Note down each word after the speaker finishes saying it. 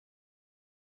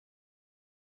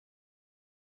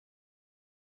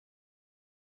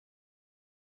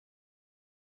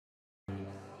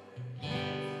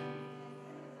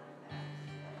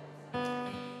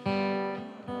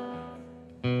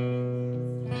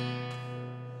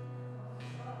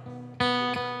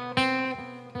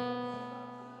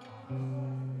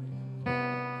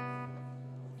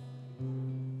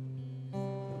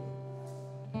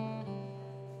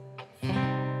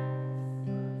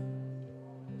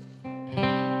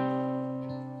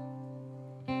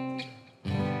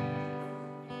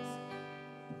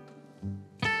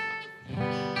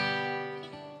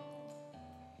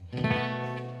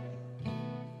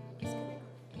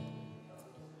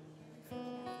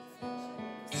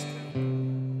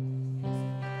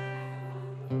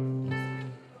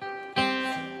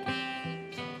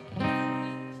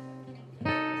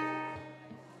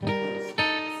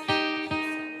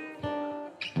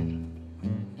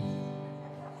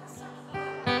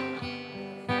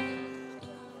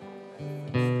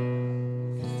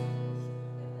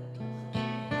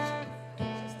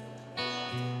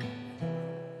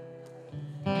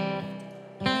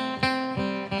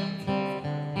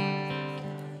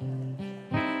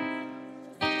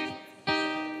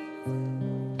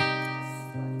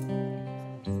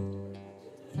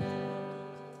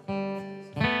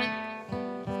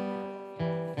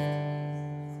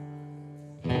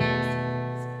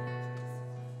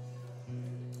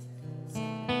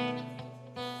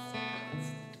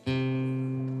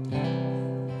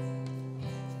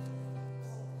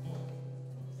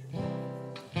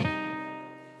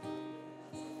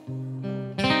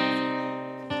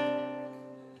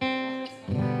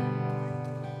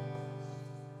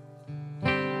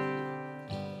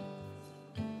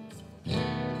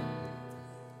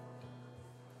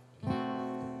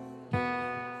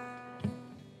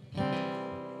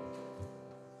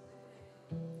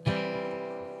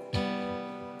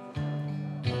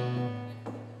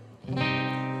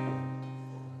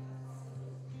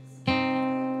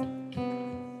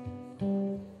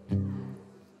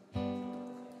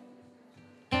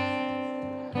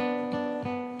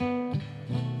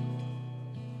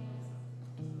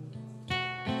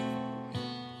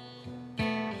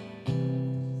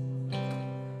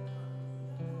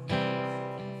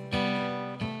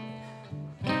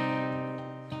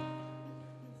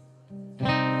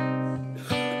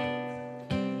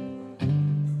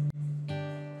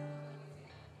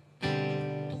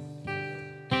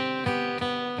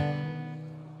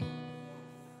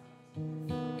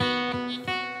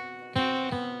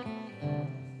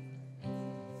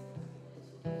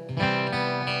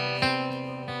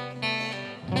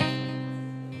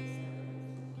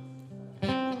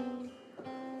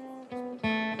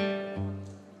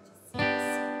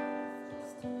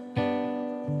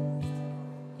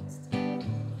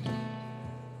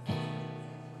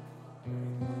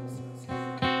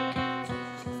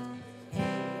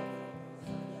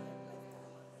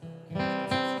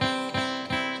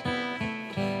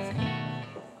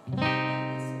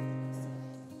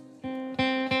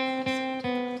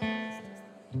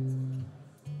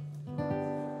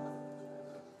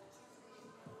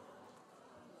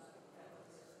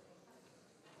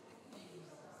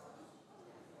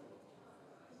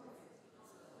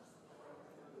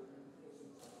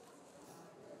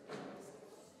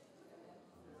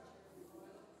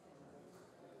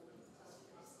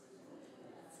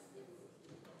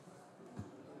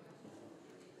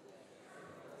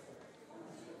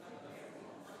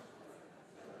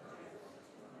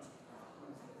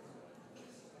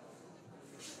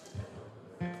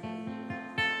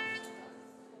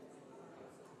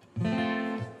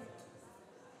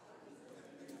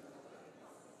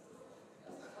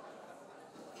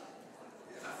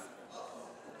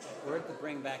Where'd the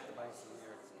bring back the bison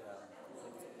lyrics go?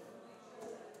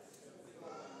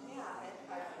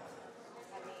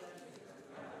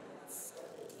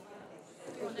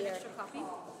 Do you want an extra copy?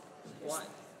 What?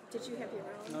 Did you have your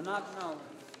own? No.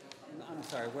 I'm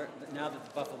sorry. Now that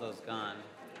the buffalo's gone.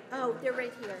 Oh, they're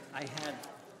right here. I had.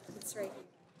 It's right here.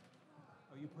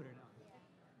 Oh, you put it on.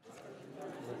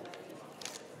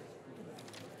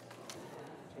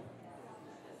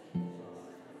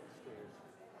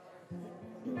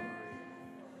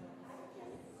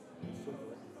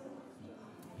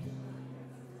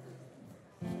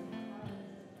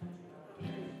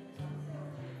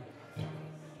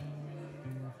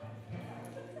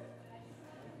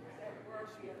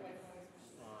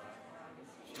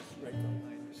 Right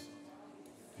behind us.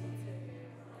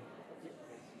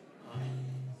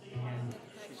 And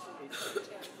she's 8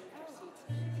 feet.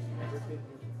 Never been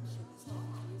here.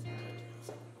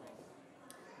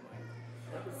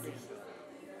 My other big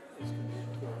is going to be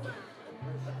 400.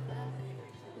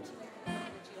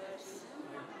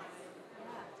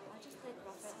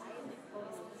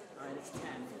 All right, it's 10.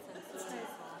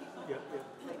 Yep.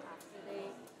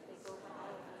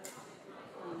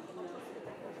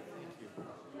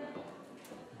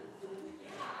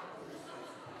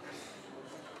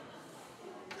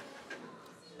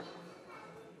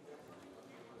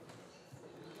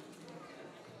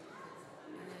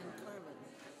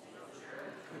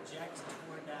 Project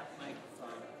toward that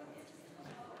microphone.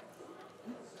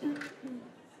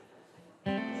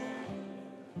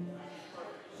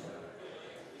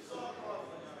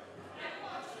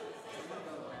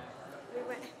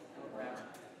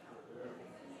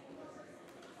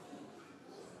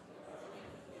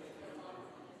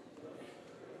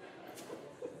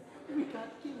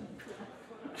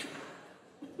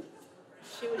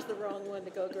 She was the wrong one to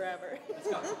go grab her. Let's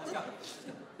go.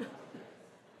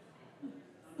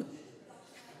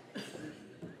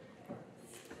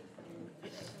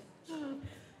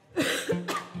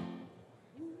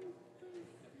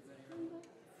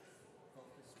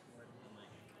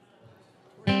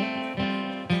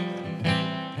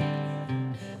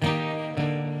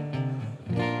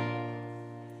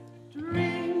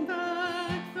 Bring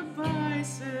back the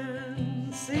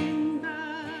bison, sing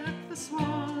back the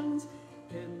swans,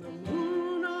 in the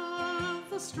moon of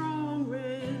the strong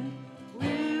wind,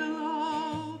 we'll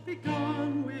all be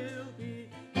gone, we'll be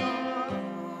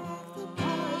gone. The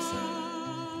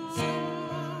bison, sing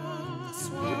back the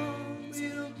swans,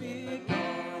 we'll be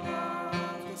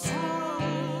gone. The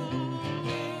swans,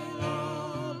 we'll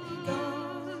all be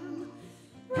gone.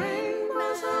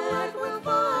 Rainbows of light will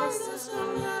find us no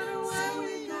matter where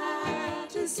we go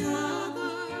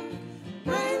together.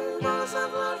 Rainbows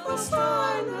of light will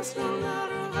find us no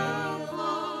matter how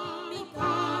far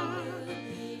apart.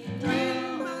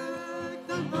 Bring back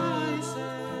the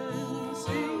bison,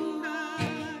 sing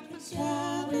back the swans,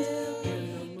 in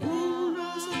the moon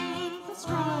of the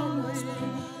strong wind.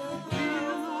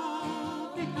 We'll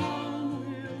all be gone,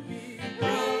 we'll be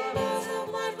rainbows of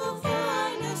light will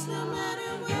find us no matter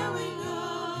where we go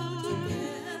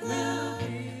together.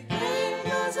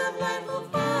 Rainbows of light will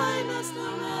find us no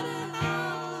matter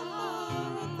how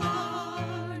far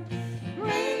apart.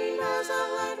 Rainbows of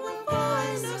light will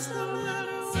find us no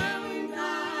matter where we go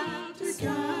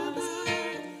together.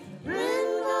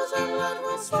 Rainbows of light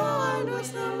will find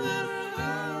us no matter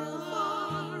how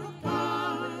far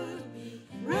apart.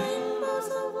 Rainbows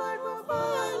of light will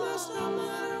find us no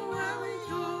matter where we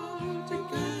go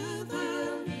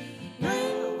together.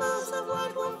 Rainbows of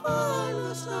light will find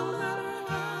us no matter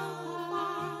how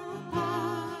far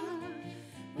apart.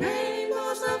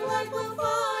 Rainbows of light will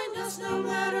find us no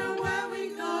matter where we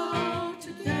go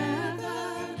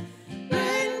together.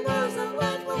 Rainbows of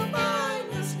light will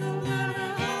find us no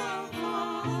matter how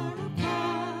far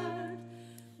apart.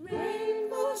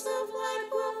 Rainbows of light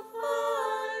will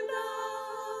find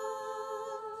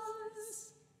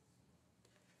us.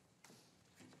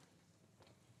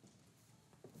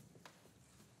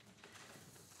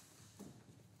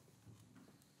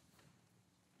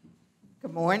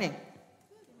 Good morning.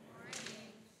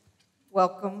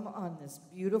 Welcome on this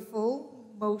beautiful,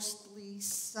 mostly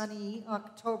sunny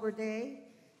October day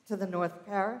to the North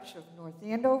Parish of North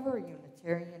Andover, a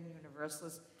Unitarian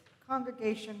Universalist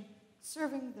congregation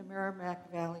serving the Merrimack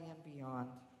Valley and beyond.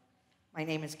 My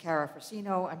name is Kara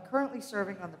Frasino. I'm currently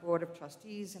serving on the Board of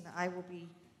Trustees, and I will be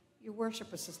your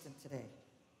worship assistant today.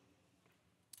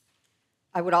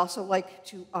 I would also like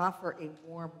to offer a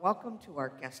warm welcome to our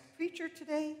guest preacher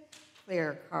today,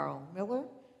 Karl Miller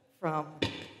from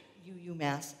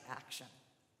UMass Action.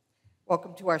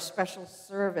 Welcome to our special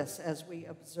service as we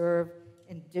observe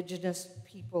Indigenous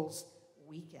Peoples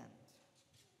Weekend.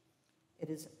 It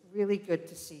is really good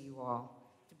to see you all,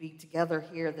 to be together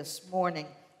here this morning.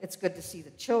 It's good to see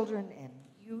the children and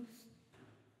youth.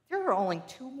 There are only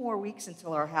 2 more weeks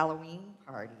until our Halloween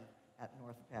party at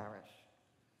North Parish.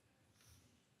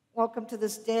 Welcome to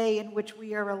this day in which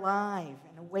we are alive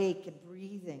and awake and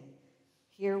breathing.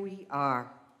 Here we are,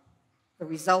 the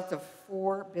result of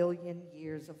 4 billion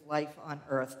years of life on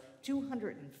Earth,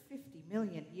 250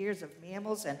 million years of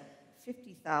mammals, and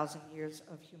 50,000 years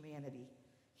of humanity.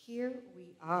 Here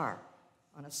we are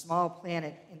on a small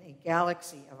planet in a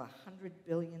galaxy of 100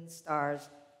 billion stars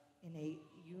in a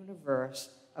universe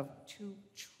of 2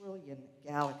 trillion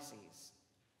galaxies.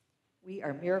 We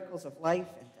are miracles of life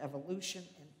and evolution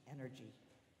and energy.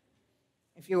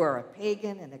 If you are a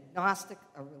pagan, an agnostic,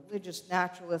 a religious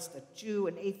naturalist, a Jew,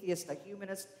 an atheist, a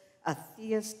humanist, a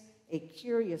theist, a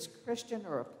curious Christian,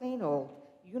 or a plain old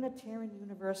Unitarian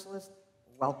Universalist,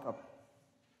 welcome.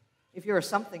 If you are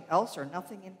something else or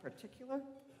nothing in particular,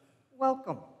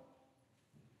 welcome.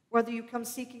 Whether you come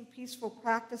seeking peaceful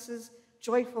practices,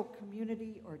 joyful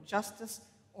community, or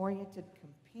justice-oriented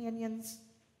companions,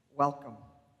 welcome.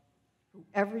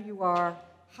 Whoever you are,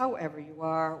 however you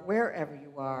are, wherever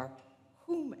you are,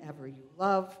 whomever you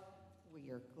love, we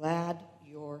are glad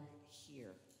you're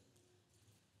here.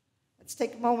 Let's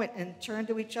take a moment and turn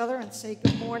to each other and say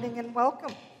good morning and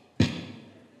welcome.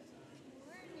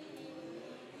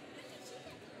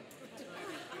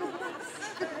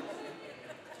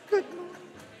 Good morning.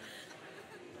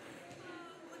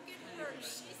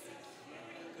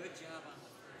 Good job on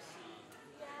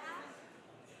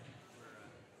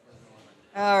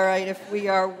the All right, if we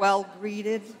are well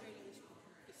greeted.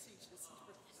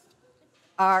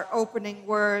 Our opening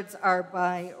words are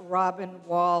by Robin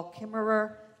Wall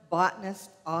Kimmerer,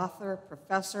 botanist, author,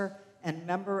 professor, and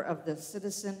member of the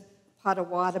Citizen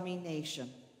Potawatomi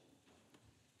Nation.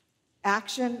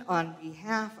 Action on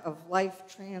behalf of life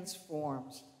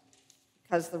transforms.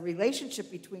 Because the relationship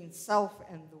between self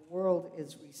and the world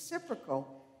is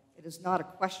reciprocal, it is not a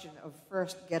question of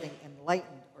first getting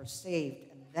enlightened or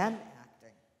saved and then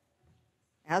acting.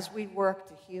 As we work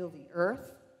to heal the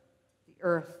earth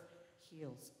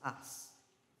heals us.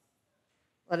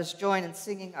 Let us join in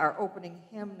singing our opening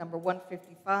hymn, number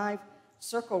 155,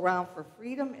 Circle Round for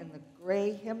Freedom, in the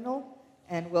gray hymnal,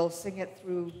 and we'll sing it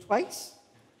through twice.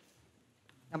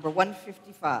 Number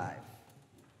 155.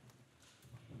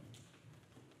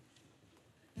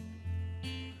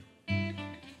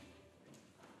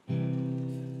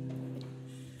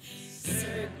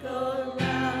 Circle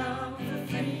round for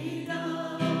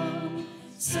freedom,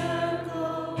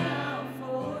 circle round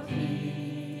for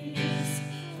peace,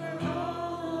 for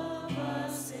all of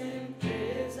us in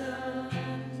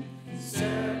prison,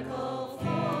 circle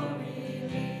for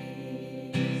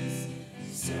release,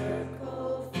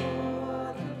 circle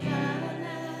for the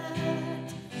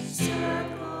planet,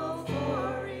 circle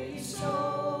for each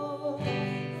soul,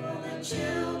 for the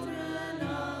children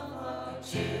of our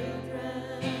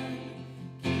children.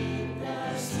 Keep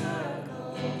the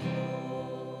circle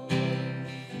whole.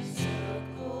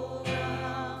 Circle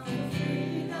round for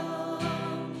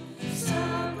freedom.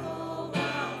 Circle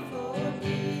round for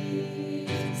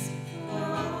peace. For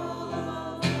all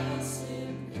of us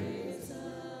in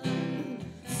prison.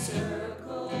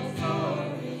 Circle for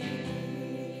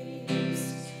release.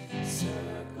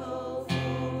 Circle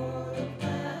for the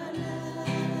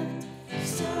planet.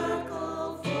 Circle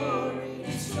for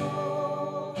each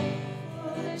soul.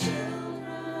 For the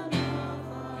children of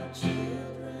our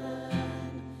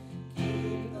children,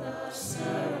 keep the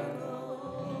circle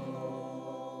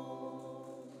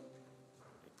whole.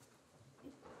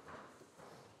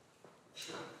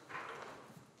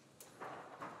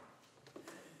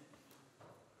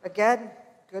 Again,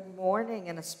 good morning,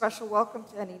 and a special welcome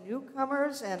to any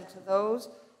newcomers and to those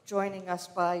joining us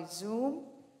by Zoom.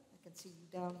 I can see you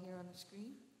down here on the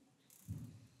screen. I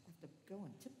have to go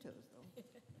on tiptoes, though.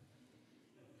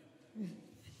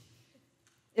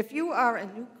 If you are a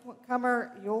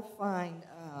newcomer, you'll find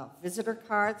visitor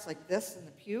cards like this in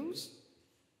the pews.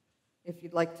 If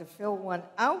you'd like to fill one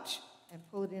out and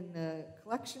pull it in the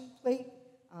collection plate,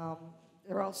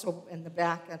 they're also in the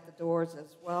back at the doors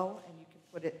as well, and you can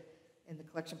put it in the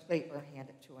collection plate or hand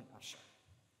it to an usher.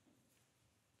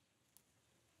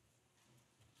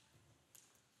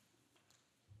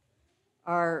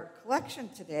 Our collection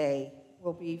today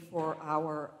will be for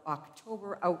our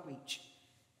October outreach,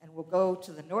 and will go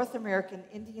to the North American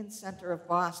Indian Center of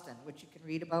Boston, which you can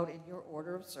read about in your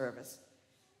order of service.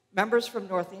 Members from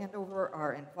North Andover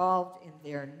are involved in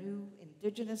their new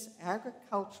Indigenous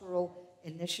agricultural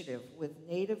initiative with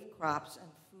native crops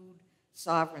and food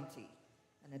sovereignty,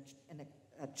 and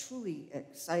a truly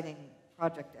exciting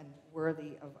project, and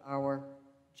worthy of our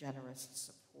generous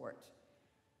support.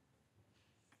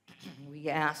 We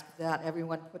ask that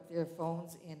everyone put their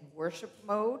phones in worship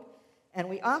mode, and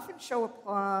we often show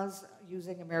applause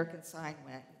using American Sign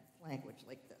Language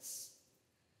like this.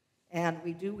 And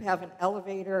we do have an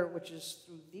elevator, which is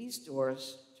through these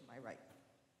doors to my right.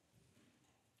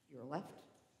 Your left.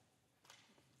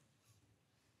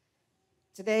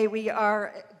 Today we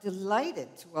are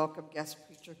delighted to welcome guest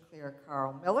preacher Claire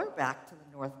Karl Miller back to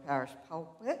the North Parish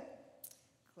pulpit.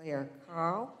 Claire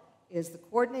Karl is the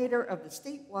coordinator of the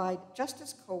statewide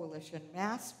Justice Coalition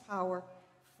Mass Power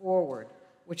Forward,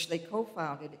 which they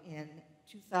co-founded in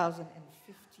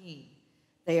 2015.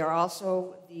 They are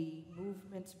also the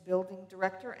movement building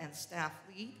director and staff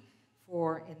lead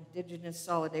for Indigenous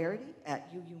Solidarity at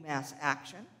UU Mass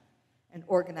Action, an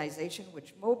organization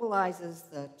which mobilizes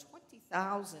the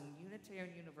 20,000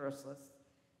 Unitarian Universalists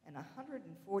and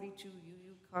 142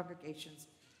 UU congregations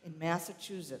in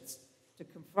Massachusetts to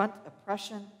confront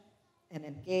oppression and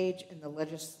engage in the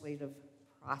legislative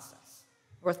process.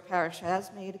 North Parish has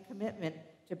made a commitment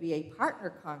to be a partner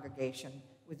congregation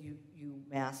with UU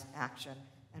Mass Action,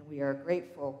 and we are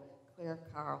grateful Claire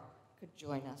Karl could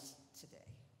join us today.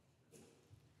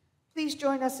 Please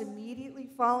join us immediately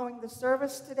following the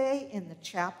service today in the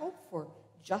chapel for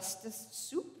Justice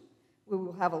Soup. We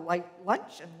will have a light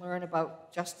lunch and learn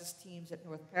about justice teams at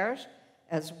North Parish,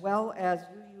 as well as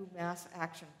UU Mass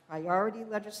Action priority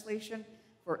legislation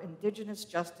for Indigenous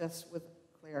justice with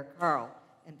Claire Karl,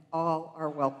 and all are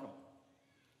welcome.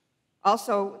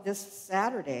 Also, this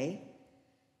Saturday,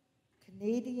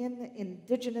 Canadian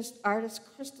Indigenous artist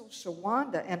Crystal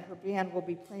Shawanda and her band will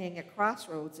be playing at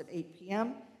Crossroads at 8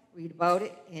 p.m. Read about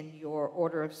it in your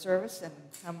order of service and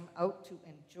come out to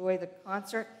enjoy the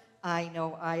concert. I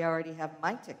know I already have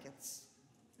my tickets.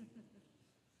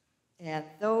 And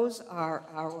those are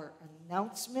our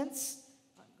announcements.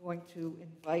 I'm going to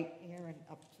invite Aaron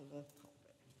up to the pulpit.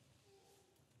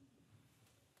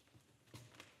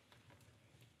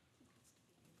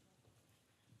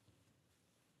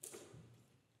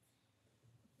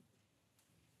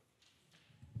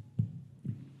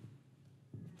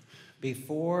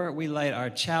 Before we light our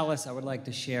chalice, I would like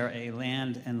to share a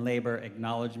land and labor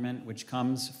acknowledgement which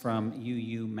comes from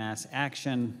UU Mass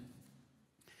Action.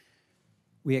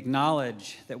 We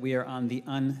acknowledge that we are on the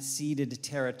unceded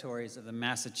territories of the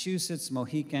Massachusetts,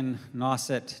 Mohican,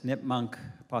 Nauset, Nipmuc,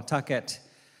 Pawtucket,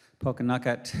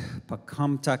 Pokanucket,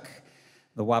 Pocumtuck,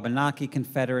 the Wabanaki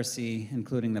Confederacy,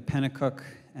 including the Pennacook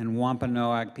and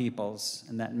Wampanoag peoples,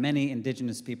 and that many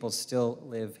Indigenous peoples still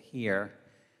live here.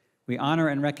 We honor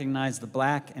and recognize the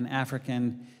Black and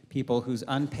African people whose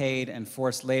unpaid and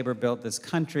forced labor built this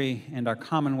country and our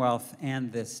Commonwealth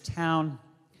and this town.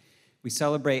 We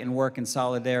celebrate and work in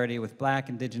solidarity with Black,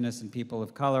 Indigenous, and people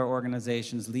of color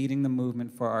organizations leading the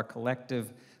movement for our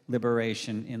collective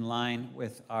liberation in line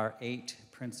with our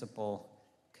 8-principle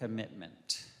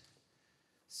commitment.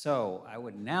 So I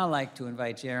would now like to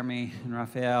invite Jeremy and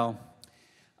Raphael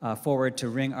forward to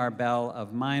ring our bell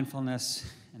of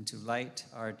mindfulness and to light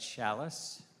our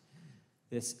chalice.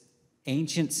 This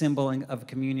ancient symbol of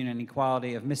communion and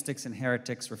equality of mystics and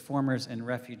heretics, reformers and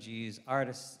refugees,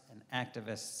 artists and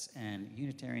activists, and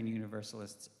Unitarian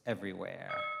Universalists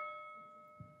everywhere.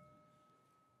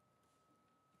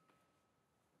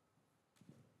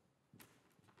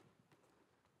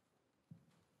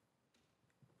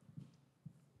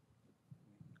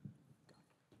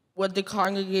 Would the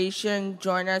congregation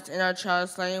join us in our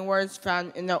chalice lighting words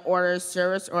found in the order of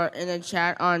service or in the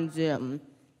chat on Zoom?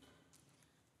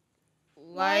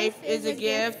 Life is a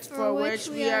gift for which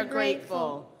we are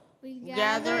grateful. We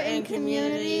gather in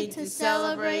community to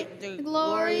celebrate the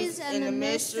glories and the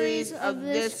mysteries of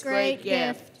this great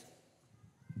gift.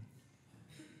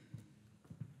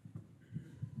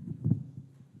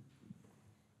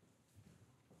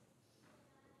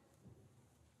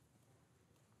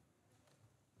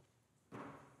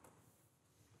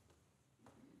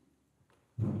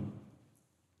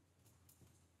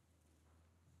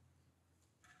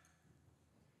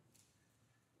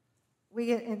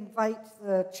 We invite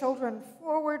the children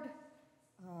forward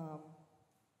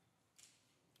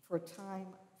for time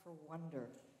for wonder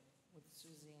with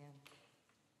Suzanne.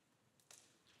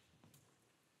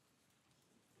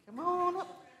 Come on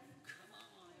up.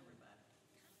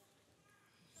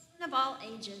 Of all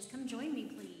ages, come join me,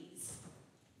 please.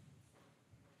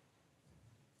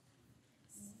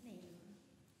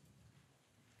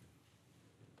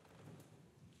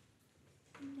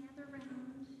 Gather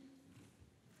around.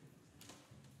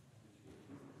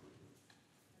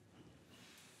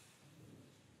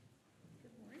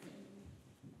 Good morning.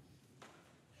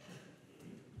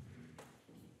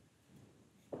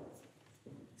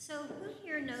 So who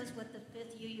here knows what the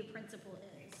fifth UU principle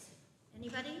is?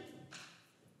 Anybody?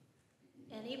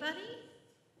 Anybody?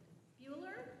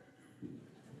 Bueller?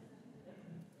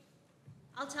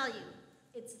 I'll tell you,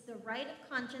 it's the right of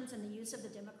conscience and the use of the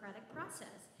democratic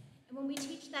process. And when we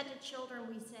teach that to children,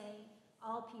 we say,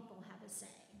 all people have a say.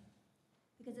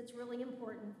 Because it's really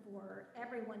important for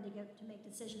everyone to make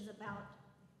decisions about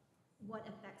what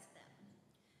affects them.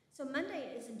 So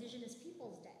Monday is Indigenous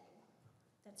Peoples Day.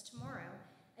 That's tomorrow,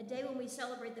 a day when we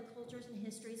celebrate the cultures and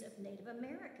histories of Native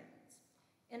Americans.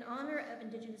 In honor of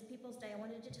Indigenous Peoples Day, I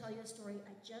wanted to tell you a story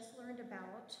I just learned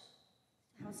about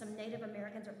how some Native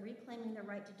Americans are reclaiming the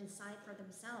right to decide for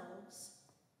themselves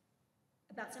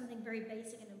about something very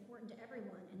basic and important to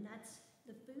everyone, and that's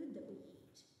the food that we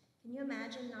eat. Can you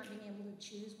imagine not being able to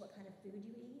choose what kind of food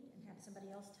you eat and have somebody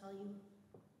else tell you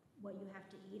what you have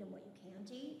to eat and what you can't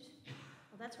eat?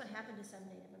 Well, that's what happened to some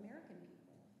Native American people.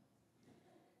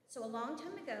 So a long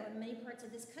time ago, in many parts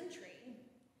of this country,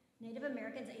 Native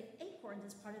Americans ate acorns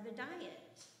as part of their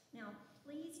diet. Now,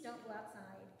 please don't go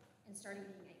outside and start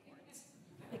eating acorns,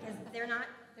 because they're not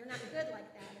good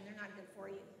like that, and they're not good for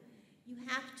you. You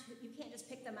can't just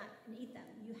pick them up and eat them.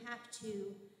 You have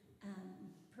to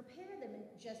prepare them in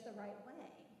just the right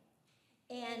way.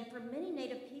 And for many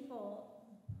Native people,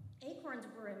 acorns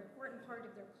were an important part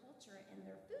of their culture and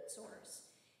their food source.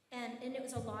 And it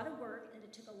was a lot of work, and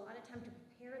it took a lot of time to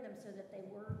prepare them so that they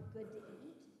were good to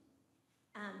eat.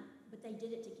 But they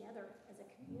did it together as a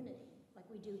community, like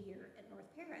we do here at North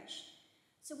Parish.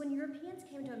 So when Europeans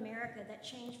came to America, that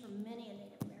changed for many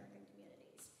Native American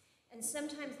communities. And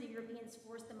sometimes the Europeans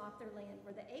forced them off their land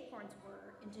where the acorns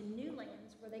were into new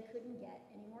lands where they couldn't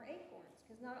get any more acorns,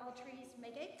 because not all trees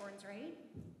make acorns, right?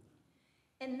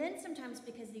 And then sometimes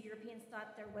because the Europeans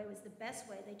thought their way was the best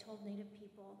way, they told Native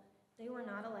people they were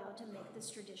not allowed to make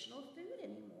this traditional food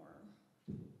anymore.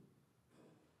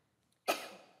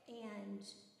 And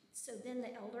so then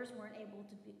the elders weren't able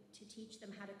to teach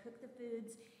them how to cook the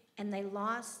foods, and they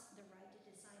lost the right to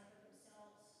decide for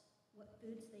themselves what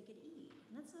foods they could eat.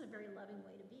 And that's not a very loving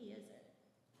way to be, is it?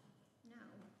 No.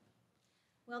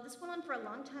 Well, this went on for a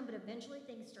long time, but eventually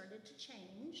things started to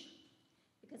change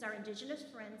because our Indigenous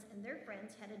friends and their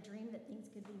friends had a dream that things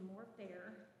could be more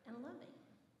fair and loving.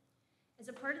 As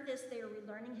a part of this, they are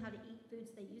relearning how to eat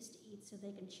foods they used to eat so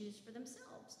they can choose for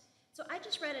themselves. So I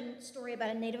just read a story about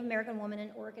a Native American woman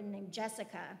in Oregon named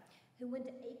Jessica who went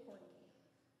to acorn camp.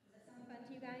 Does that sound fun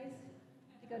to you guys?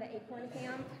 To go to acorn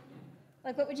camp?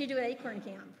 Like, what would you do at acorn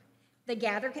camp? They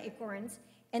gather acorns,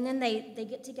 and then they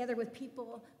get together with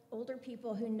people, older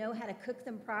people who know how to cook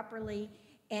them properly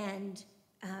and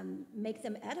make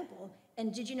them edible.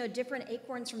 And did you know different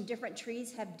acorns from different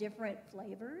trees have different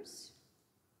flavors?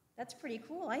 That's pretty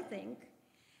cool, I think.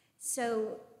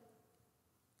 So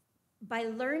by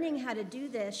learning how to do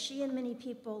this, she and many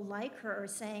people like her are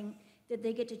saying that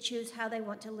they get to choose how they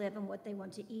want to live and what they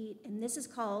want to eat. And this is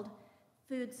called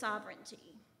food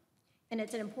sovereignty. And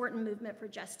it's an important movement for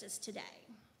justice today.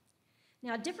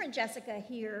 Now, different Jessica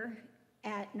here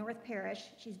at North Parish,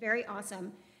 she's very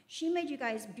awesome. She made you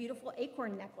guys beautiful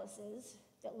acorn necklaces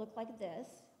that look like this.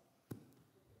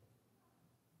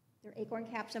 They're acorn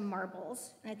caps and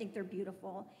marbles, and I think they're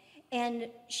beautiful.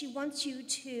 And she wants you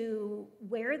to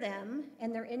wear them,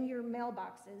 and they're in your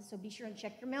mailboxes, so be sure and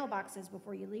check your mailboxes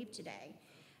before you leave today.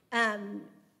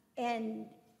 And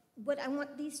what I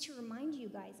want these to remind you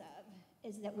guys of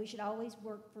is that we should always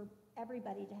work for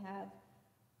everybody to have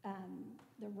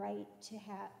the right to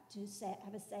have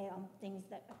a say on things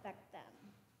that affect them,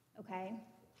 okay?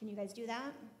 Can you guys do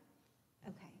that?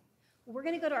 Okay. Well, we're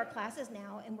going to go to our classes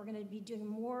now, and we're going to be doing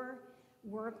more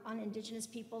work on Indigenous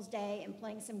Peoples Day and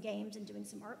playing some games and doing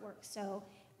some artwork. So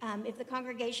if the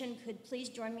congregation could please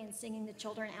join me in singing the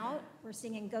children out. We're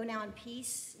singing Go Now in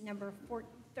Peace, number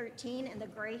 13, and the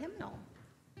Gray Hymnal.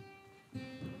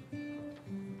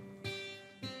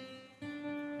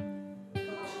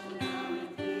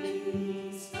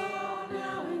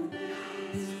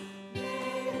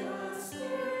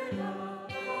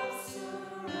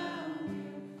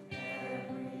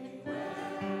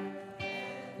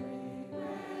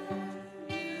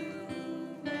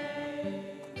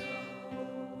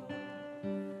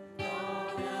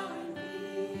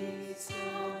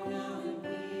 Now in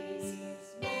peace,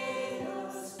 may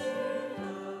the spirit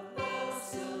of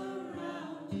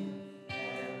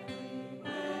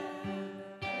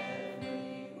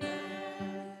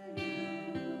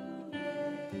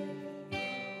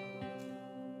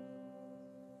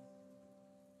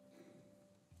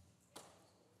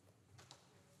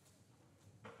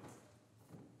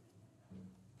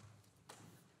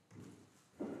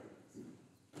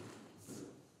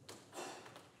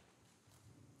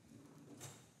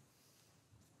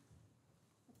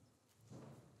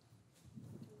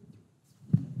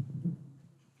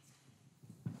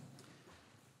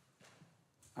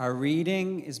Our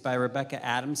reading is by Rebecca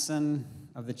Adamson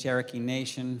of the Cherokee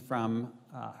Nation from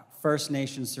First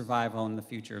Nation Survival and the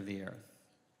Future of the Earth.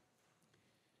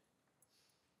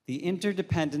 The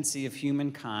interdependency of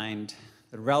humankind,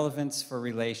 the relevance for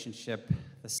relationship,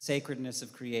 the sacredness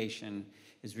of creation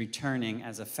is returning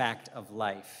as a fact of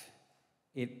life.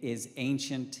 It is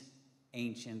ancient,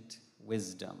 ancient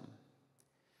wisdom.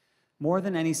 More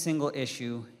than any single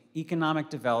issue, economic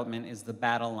development is the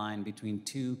battle line between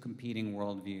two competing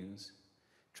worldviews.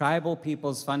 Tribal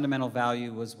peoples' fundamental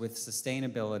value was with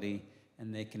sustainability,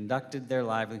 and they conducted their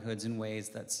livelihoods in ways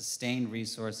that sustained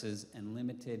resources and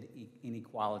limited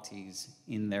inequalities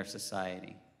in their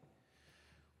society.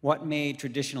 What made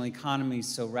traditional economies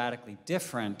so radically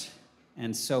different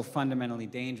and so fundamentally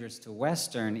dangerous to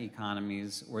Western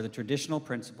economies were the traditional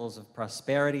principles of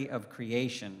prosperity of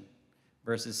creation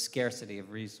versus scarcity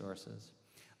of resources,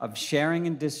 of sharing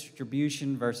and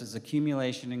distribution versus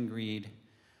accumulation and greed,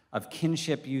 of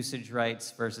kinship usage rights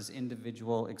versus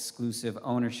individual exclusive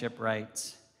ownership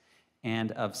rights,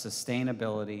 and of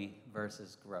sustainability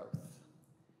versus growth.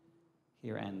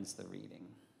 Here ends the reading.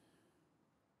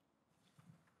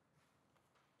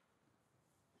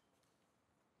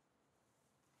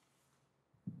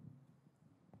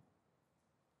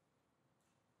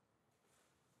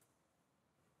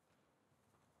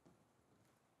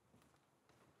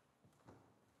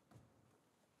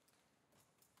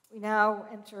 We now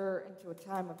enter into a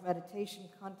time of meditation,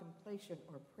 contemplation,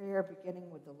 or prayer, beginning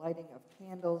with the lighting of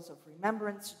candles of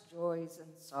remembrance, joys, and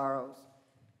sorrows.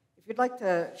 If you'd like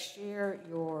to share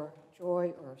your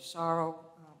joy or sorrow,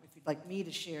 if you'd like me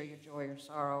to share your joy or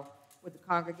sorrow with the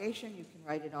congregation, you can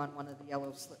write it on one of the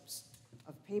yellow slips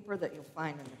of paper that you'll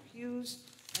find in the pews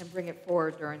and bring it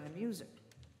forward during the music.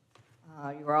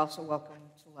 You are also welcome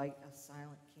to light a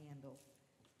silent candle.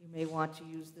 You may want to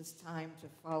use this time to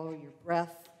follow your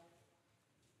breath,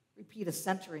 repeat a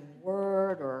centering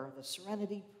word or the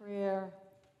serenity prayer,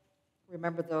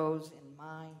 remember those in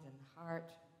mind and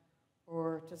heart,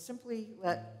 or to simply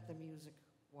let the music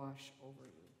wash over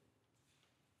you.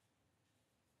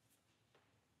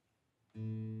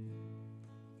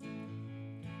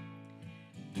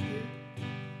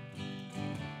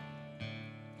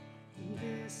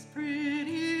 This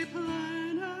pretty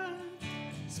planet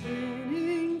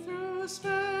spinning through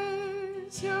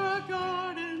space, your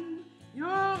garden, your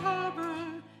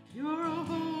harbor, your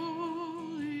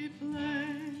holy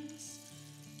place.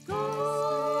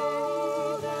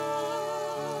 Go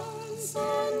dance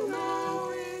and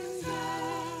going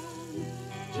down,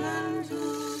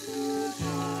 gentle to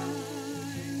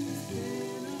time's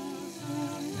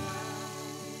innocent round.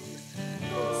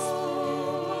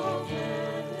 Go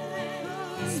dance, you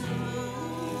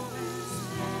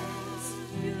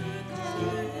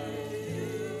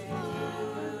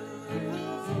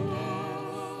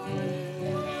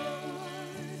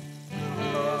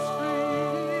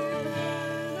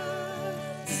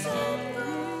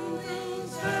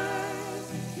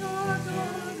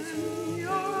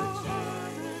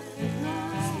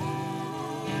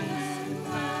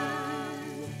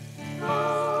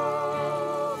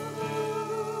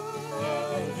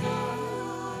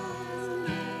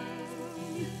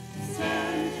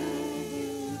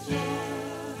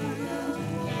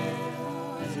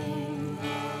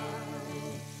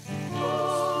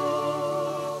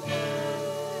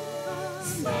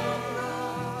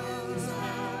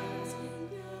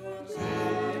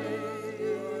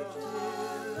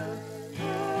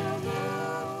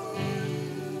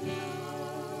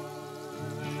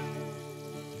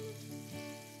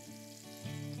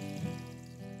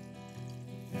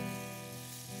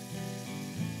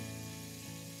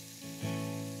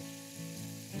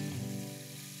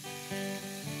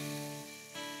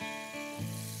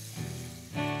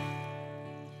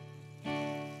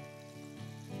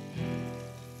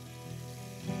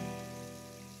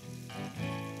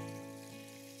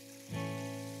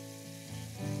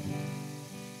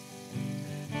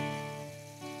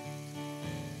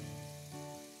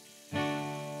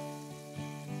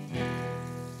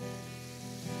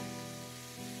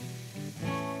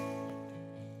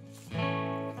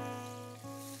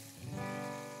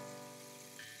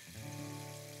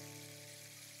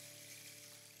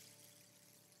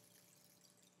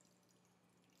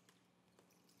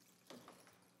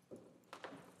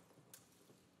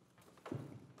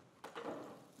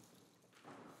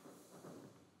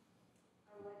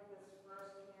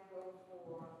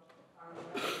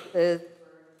The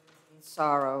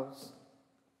sorrows,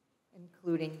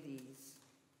 including these.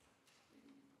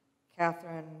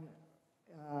 Catherine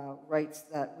writes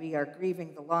that we are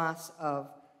grieving the loss of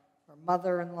her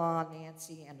mother-in-law,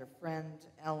 Nancy, and her friend,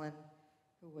 Ellen,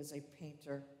 who was a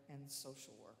painter and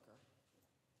social worker.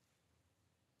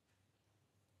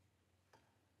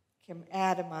 Kim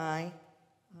Adamai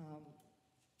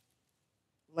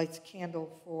lights a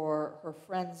candle for her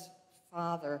friend's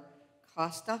father,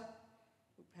 Costa,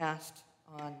 who passed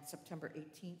on September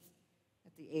 18th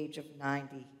at the age of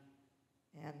 90,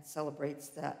 and celebrates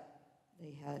that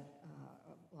they had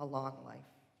a long life.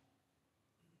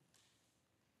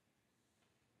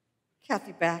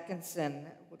 Kathy Backinson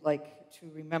would like to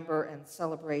remember and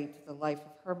celebrate the life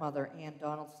of her mother, Ann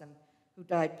Donaldson, who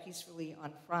died peacefully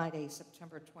on Friday,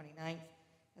 September 29th,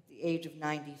 at the age of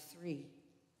 93.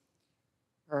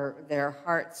 Our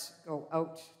hearts go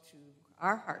out to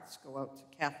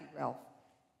Kathy, Ralph,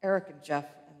 Eric, and Jeff,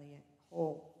 and the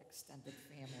whole extended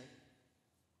family.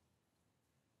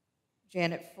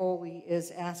 Janet Foley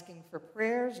is asking for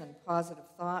prayers and positive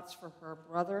thoughts for her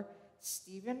brother,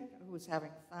 Stephen, who is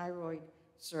having thyroid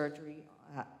surgery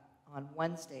on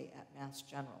Wednesday at Mass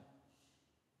General.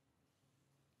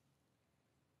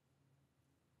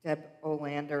 Deb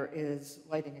Olander is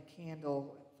lighting a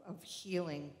candle of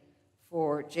healing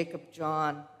for Jacob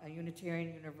John, a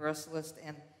Unitarian Universalist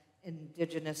and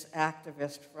Indigenous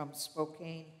activist from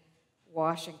Spokane,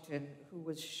 Washington, who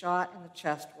was shot in the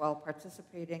chest while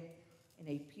participating in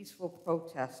a peaceful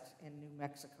protest in New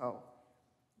Mexico.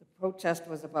 The protest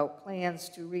was about plans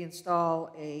to reinstall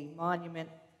a monument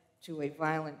to a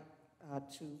violent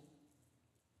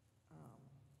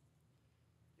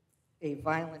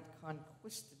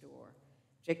conquistador.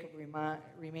 Jacob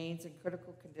remains in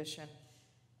critical condition.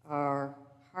 Our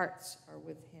hearts are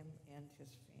with him and his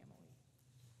family.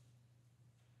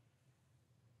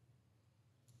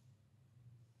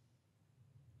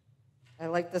 I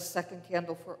light the second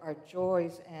candle for our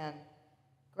joys and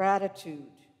gratitude,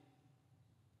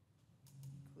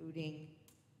 including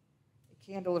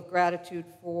a candle of gratitude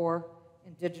for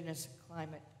Indigenous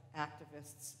climate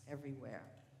activists everywhere.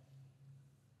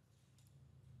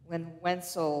 Lynn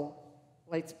Wenzel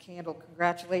lights a candle.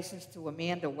 Congratulations to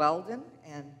Amanda Weldon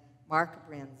and Mark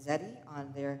Branzetti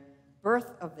on their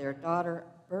birth of their daughter,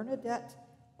 Bernadette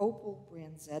Opal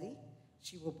Branzetti.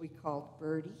 She will be called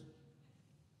Birdie.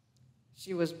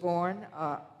 She was born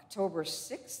October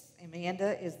 6th.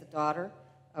 Amanda is the daughter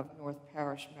of North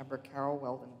Parish member Karl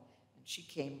Weldon.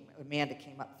 And Amanda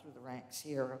came up through the ranks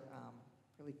here,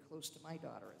 really close to my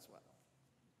daughter as well.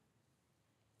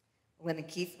 Lynn and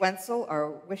Keith Wenzel are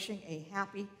wishing a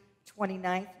happy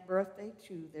 29th birthday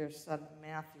to their son,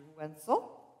 Matthew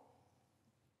Wenzel.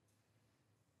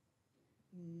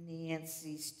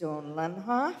 Nancy Stone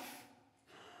Lenhoff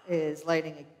is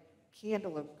lighting a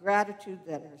candle of gratitude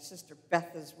that her sister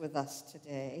Beth is with us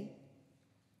today.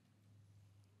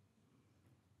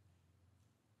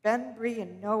 Ben, Bree,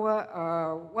 and Noah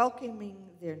are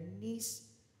welcoming their niece,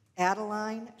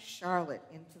 Adeline Charlotte,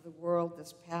 into the world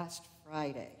this past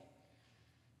Friday.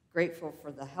 Grateful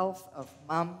for the health of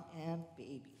mom and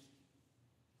baby.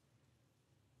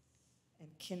 And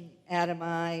Kim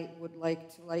Adamai would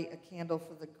like to light a candle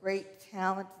for the great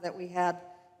talent that we had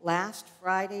last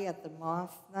Friday at the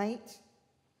Moth Night,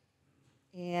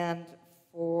 and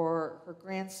for her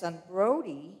grandson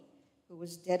Brody, who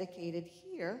was dedicated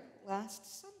here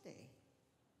last Sunday.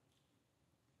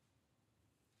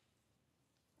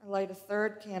 I light a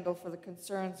third candle for the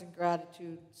concerns and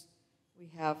gratitudes we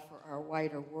have for our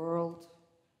wider world.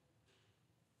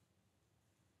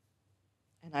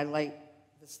 And I light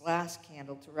this last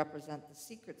candle to represent the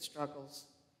secret struggles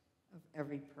of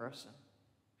every person.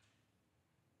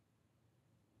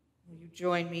 Will you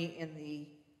join me in the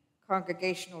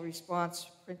congregational response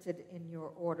printed in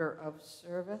your order of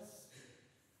service?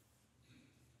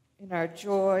 In our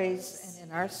joys and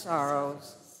in our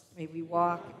sorrows, may we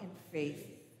walk in faith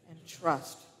and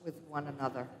trust with one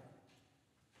another.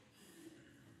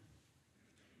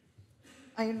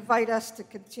 I invite us to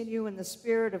continue in the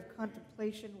spirit of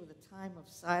contemplation with a time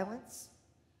of silence,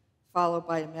 followed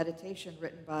by a meditation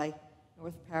written by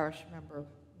North Parish member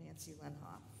Nancy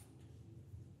Lenhoff.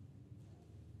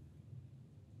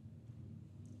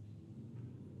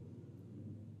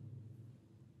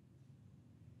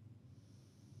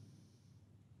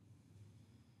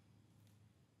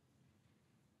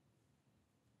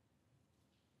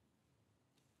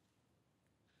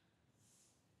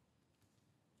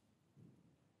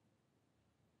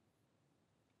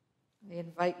 I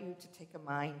invite you to take a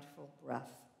mindful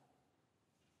breath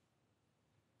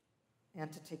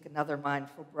and to take another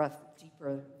mindful breath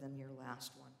deeper than your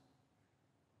last one.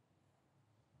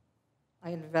 I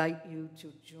invite you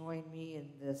to join me in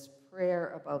this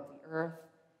prayer about the earth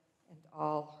and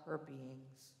all her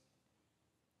beings.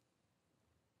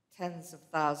 Tens of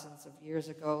thousands of years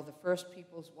ago, the first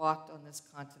peoples walked on this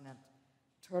continent,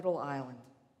 Turtle Island,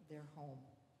 their home.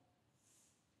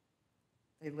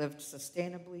 They lived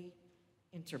sustainably,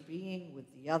 interbeing with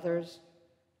the others,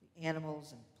 the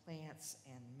animals and plants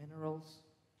and minerals.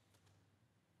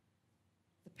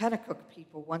 The Pennacook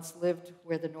people once lived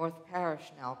where the North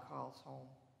Parish now calls home.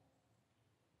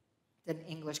 Then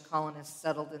English colonists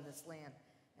settled in this land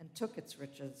and took its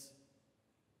riches.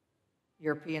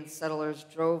 European settlers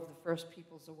drove the first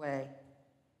peoples away,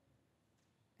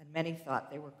 and many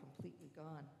thought they were completely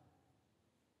gone.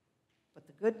 But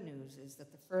the good news is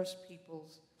that the first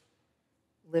peoples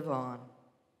live on,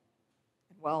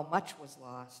 and while much was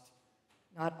lost,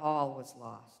 not all was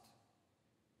lost.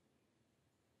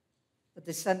 The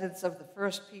descendants of the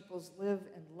first peoples live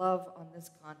and love on this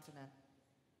continent.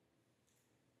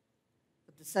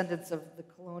 The descendants of the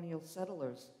colonial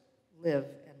settlers live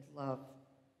and love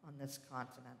on this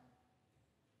continent.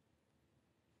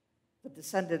 The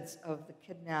descendants of the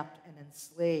kidnapped and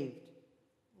enslaved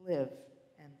live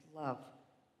and love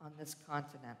on this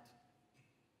continent.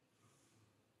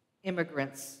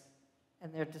 Immigrants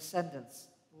and their descendants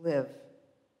live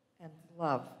and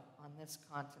love on this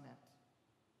continent.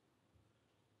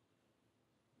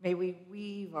 May we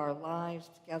weave our lives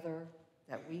together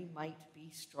that we might be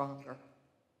stronger.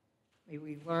 May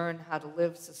we learn how to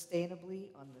live sustainably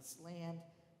on this land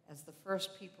as the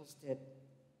first peoples did.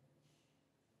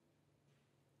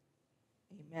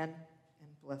 Amen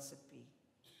and blessed be.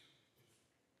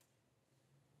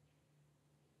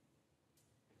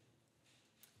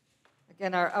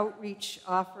 Again, our outreach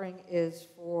offering is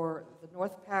for the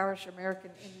North Parish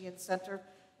American Indian Center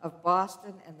of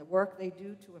Boston and the work they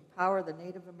do to empower the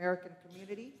Native American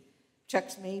community.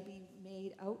 Checks may be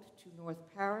made out to North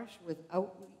Parish with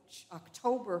outreach,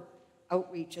 October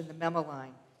outreach in the memo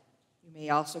line. You may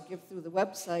also give through the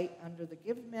website under the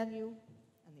Give menu,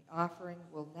 and the offering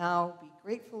will now be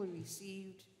gratefully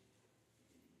received.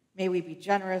 May we be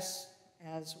generous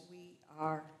as we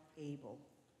are able.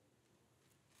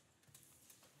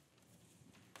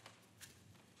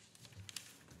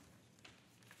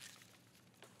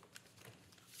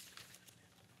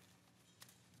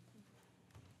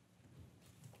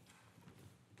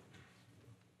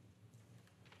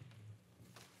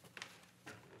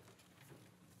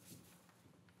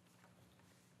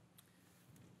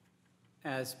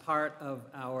 As part of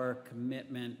our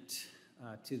commitment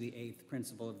to the eighth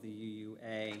principle of the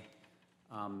UUA,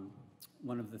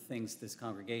 one of the things this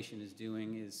congregation is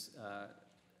doing is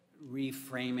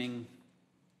reframing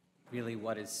really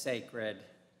what is sacred,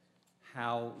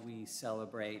 how we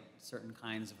celebrate certain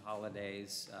kinds of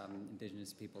holidays,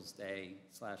 Indigenous Peoples' Day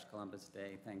 / Columbus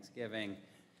Day, Thanksgiving,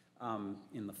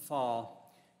 in the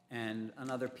fall. And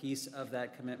another piece of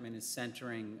that commitment is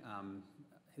centering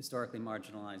historically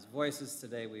marginalized voices.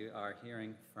 Today we are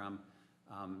hearing from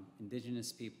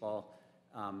Indigenous people,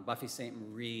 Buffy St.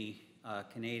 Marie, a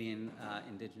Canadian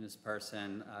Indigenous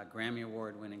person, Grammy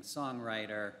Award-winning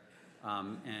songwriter,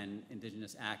 and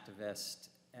Indigenous activist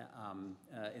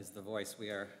is the voice we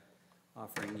are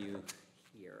offering you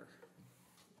here.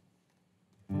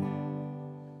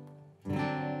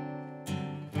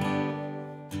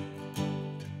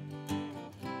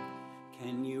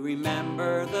 Can you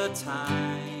remember the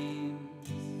times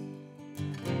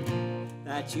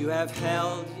that you have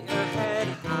held your head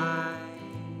high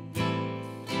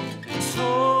and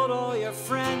told all your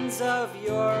friends of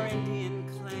your Indian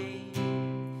claim?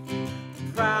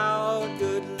 Proud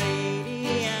good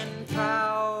lady and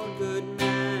proud good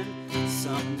man,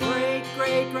 some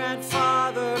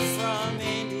great-great-grandfather from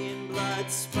Indian blood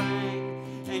sprang,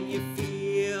 and you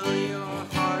feel your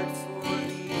heart for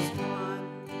these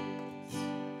ones.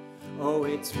 Oh,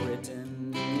 it's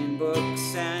written in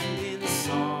books and in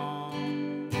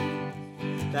song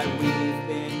that we've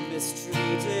been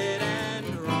mistreated and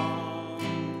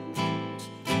wronged.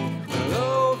 Well,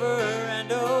 over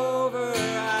and over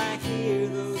I hear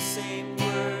those same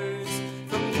words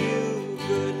from you,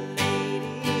 good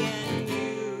lady, and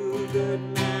you, good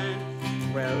man.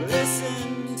 Well,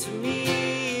 listen to me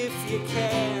if you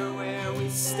care where we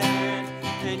stand,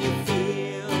 and you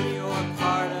feel you're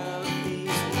part of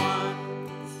these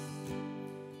ones.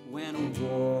 When a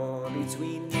war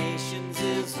between nations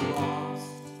is lost,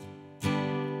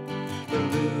 the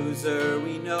loser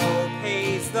we know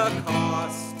pays the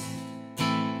cost.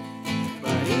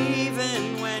 But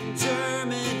even when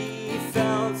Germany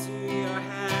fell to your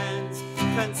hands,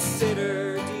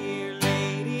 consider, dear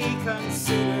lady,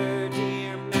 consider,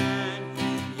 dear man,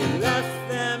 you left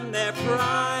them their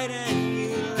pride and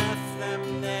you left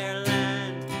them their land.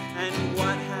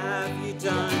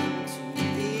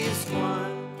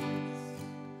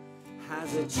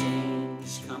 the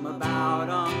change come about,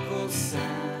 Uncle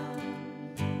Sam?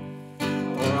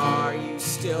 Or are you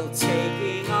still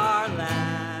taking our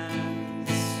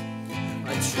lands?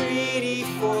 A treaty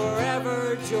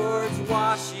forever George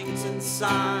Washington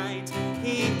signed.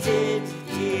 He did,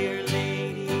 dear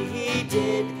lady, he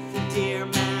did, dear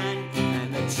man.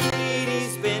 And the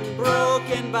treaty's been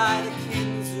broken by the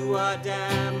Kinsua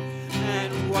Dam.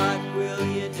 And what will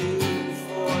you do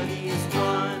for these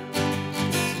ones?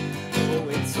 Oh,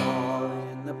 it's all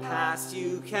in the past,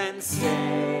 you can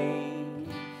say,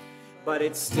 but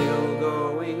it's still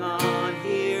going on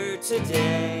here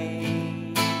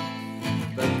today.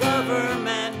 The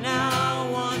government now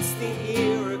wants the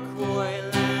Iroquois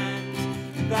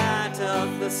land, that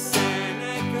of the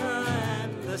Seneca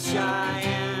and the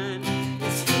Cheyenne.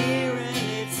 It's here and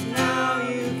it's now,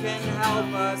 you can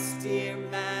help us, dear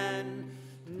man,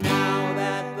 now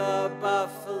that the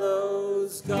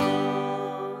buffalo's gone.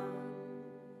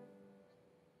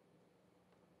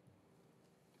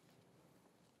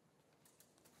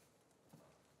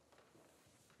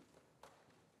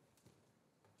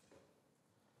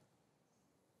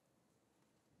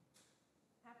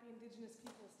 Happy Indigenous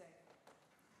Peoples' Day.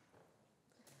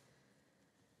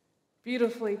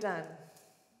 Beautifully done.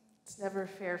 It's never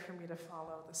fair for me to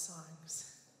follow the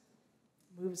songs.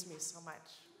 It moves me so much.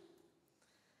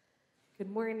 Good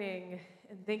morning,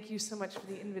 and thank you so much for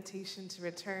the invitation to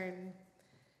return.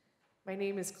 My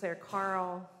name is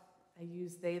Karl. I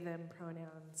use they, them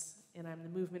pronouns, and I'm the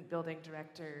Movement Building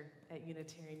Director at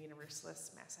Unitarian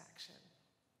Universalist Mass Action.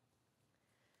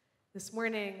 This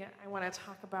morning, I want to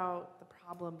talk about the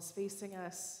problems facing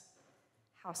us,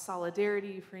 how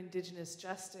solidarity for Indigenous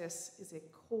justice is a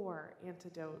core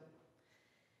antidote,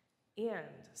 and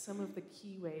some of the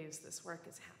key ways this work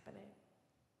is happening.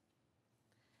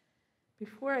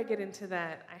 Before I get into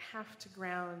that, I have to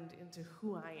ground into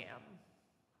who I am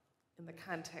in the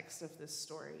context of this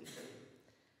story.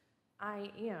 I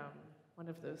am one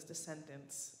of those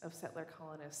descendants of settler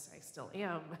colonists. I still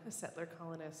am a settler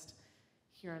colonist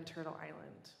here on Turtle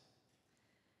Island.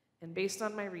 And based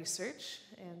on my research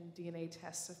and DNA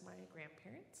tests of my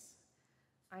grandparents,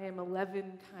 I am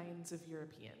 11 kinds of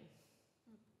European.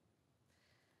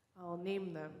 I'll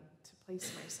name them to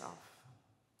place myself.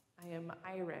 I am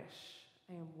Irish,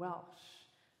 I am Welsh,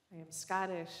 I am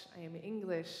Scottish, I am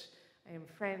English, I am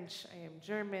French, I am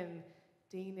German,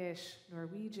 Danish,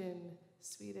 Norwegian,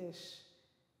 Swedish,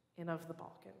 and of the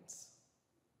Balkans.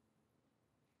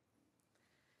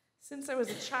 Since I was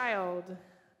a child,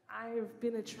 I've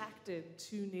been attracted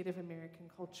to Native American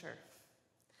culture.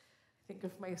 I think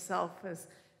of myself as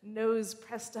nose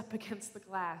pressed up against the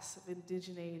glass of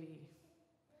indigeneity.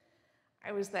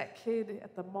 I was that kid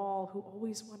at the mall who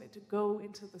always wanted to go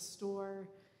into the store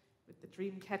with the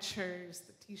dream catchers,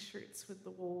 the t-shirts with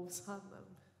the wolves on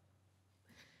them.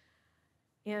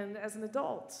 And as an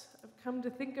adult, I've come to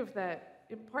think of that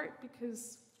in part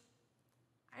because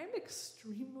I'm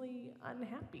extremely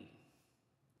unhappy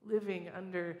living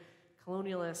under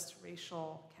colonialist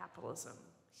racial capitalism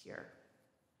here.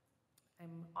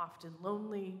 I'm often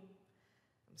lonely,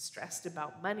 I'm stressed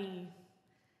about money,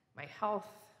 my health,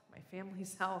 my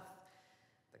family's health,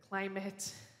 the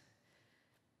climate,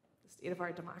 the state of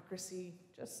our democracy,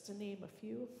 just to name a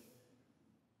few.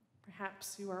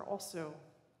 Perhaps you are also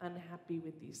unhappy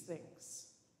with these things.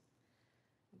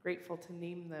 I'm grateful to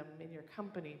name them in your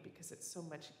company because it's so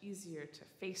much easier to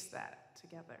face that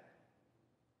together.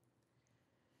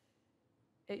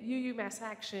 At UU Mass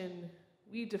Action,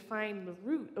 we define the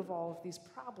root of all of these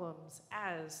problems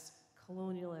as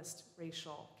colonialist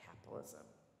racial capitalism.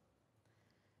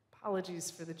 Apologies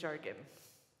for the jargon.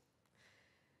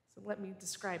 So let me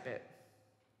describe it.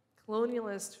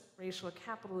 Colonialist racial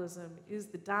capitalism is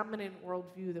the dominant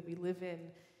worldview that we live in.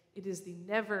 It is the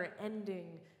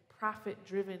never-ending,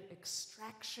 profit-driven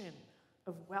extraction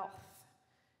of wealth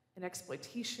and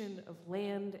exploitation of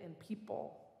land and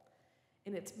people.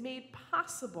 And it's made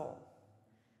possible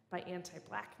by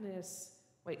anti-Blackness,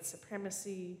 white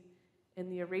supremacy,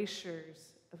 and the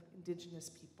erasures of Indigenous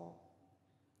people.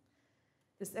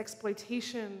 This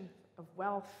exploitation of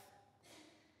wealth,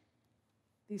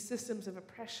 these systems of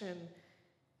oppression,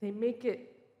 they make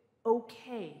it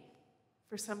okay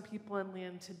for some people and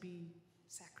land to be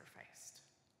sacrificed.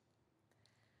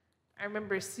 I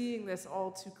remember seeing this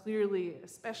all too clearly,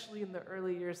 especially in the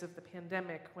early years of the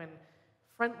pandemic, when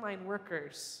frontline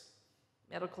workers,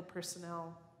 medical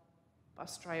personnel,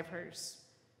 bus drivers,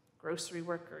 grocery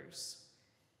workers,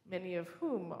 many of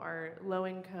whom are low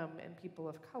income and people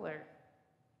of color,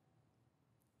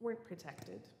 weren't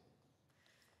protected.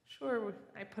 Sure,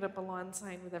 I put up a lawn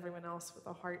sign with everyone else with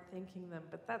a heart thanking them,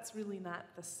 but that's really not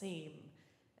the same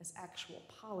as actual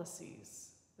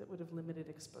policies that would have limited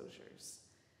exposures.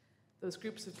 Those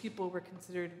groups of people were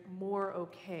considered more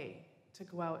okay to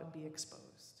go out and be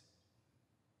exposed.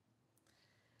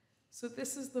 So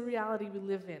this is the reality we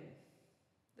live in.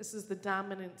 This is the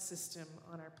dominant system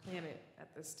on our planet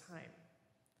at this time.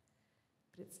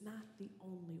 But it's not the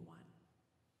only one.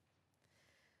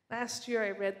 Last year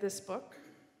I read this book.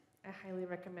 I highly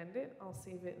recommend it. I'll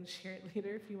save it and share it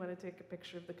later if you want to take a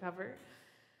picture of the cover.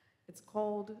 It's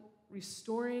called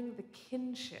Restoring the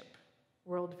Kinship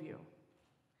Worldview.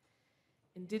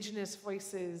 Indigenous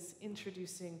voices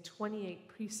introducing 28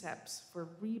 precepts for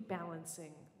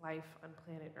rebalancing life on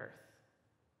planet Earth.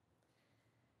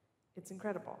 It's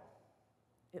incredible.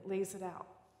 It lays it out.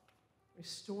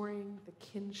 Restoring the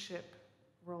kinship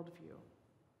worldview.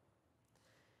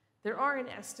 There are an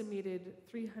estimated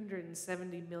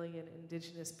 370 million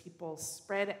indigenous people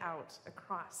spread out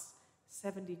across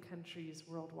 70 countries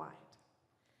worldwide.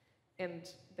 And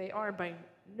they are by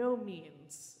no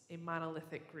means a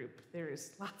monolithic group. There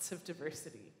is lots of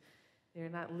diversity. They're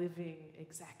not living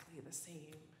exactly the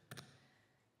same.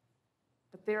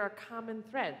 But there are common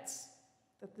threads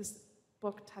that this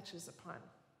book touches upon.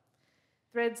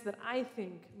 Threads that I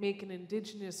think make an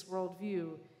indigenous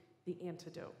worldview the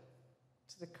antidote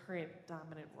to the current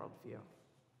dominant worldview.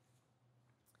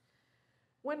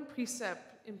 One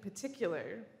precept in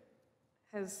particular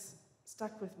has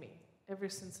stuck with me ever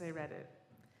since I read it.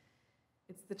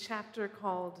 It's the chapter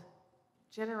called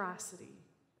Generosity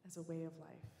as a Way of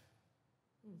Life.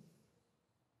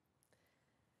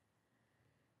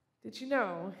 Did you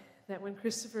know that when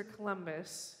Christopher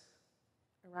Columbus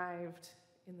arrived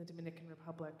in the Dominican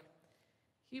Republic,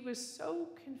 he was so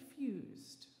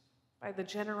confused by the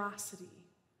generosity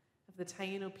of the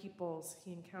Taino peoples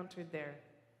he encountered there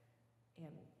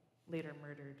and later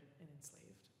murdered and enslaved,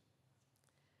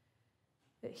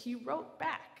 that he wrote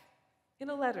back in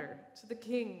a letter to the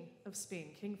King of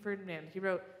Spain, King Ferdinand. He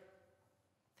wrote,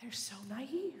 "They're so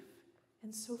naive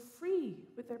and so free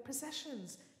with their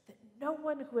possessions that no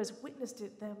one who has witnessed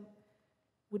it them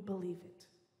would believe it.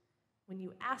 When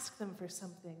you ask them for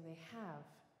something they have,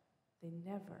 they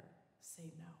never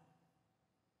say no."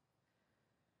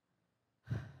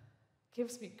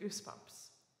 Gives me goosebumps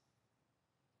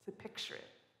to picture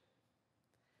it.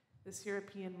 This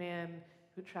European man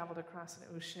who traveled across an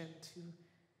ocean to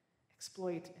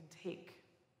exploit and take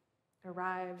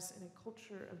arrives in a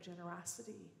culture of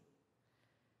generosity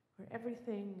where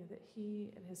everything that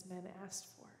he and his men asked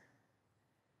for,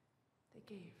 they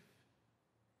gave.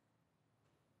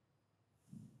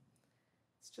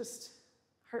 It's just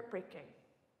heartbreaking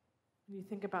when you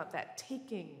think about that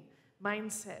taking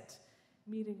mindset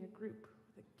meeting a group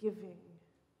with a giving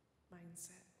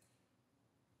mindset.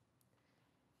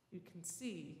 You can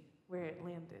see where it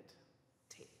landed.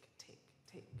 Take, take,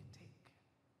 take, take.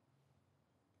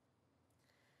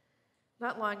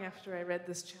 Not long after I read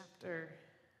this chapter,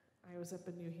 I was up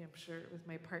in New Hampshire with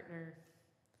my partner,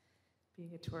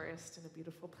 being a tourist in a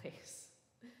beautiful place.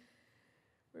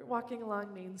 We're walking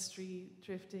along Main Street,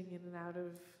 drifting in and out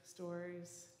of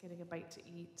stores, getting a bite to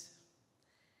eat.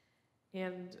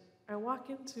 And I walk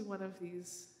into one of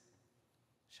these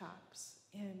shops,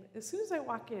 and as soon as I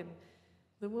walk in,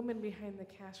 the woman behind the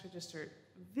cash register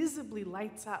visibly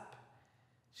lights up.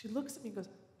 She looks at me and goes,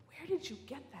 "Where did you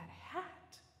get that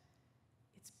hat?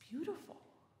 It's beautiful."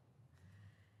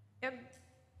 And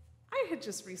I had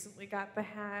just recently got the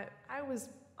hat. I was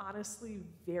honestly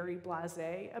very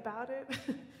blasé about it.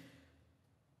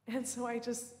 And so I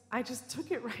just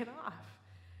took it right off.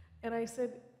 And I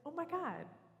said, "Oh my God,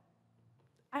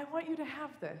 I want you to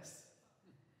have this."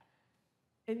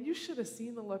 And you should have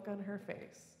seen the look on her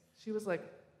face. She was like,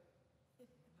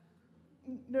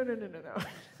 no.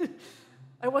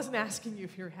 I wasn't asking you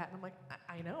for your hat. And I'm like,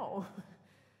 I know.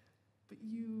 But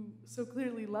you so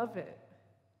clearly love it.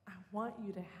 I want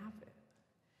you to have it.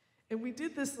 And we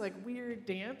did this like weird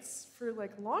dance for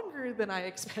like longer than I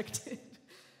expected.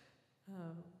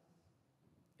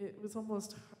 It was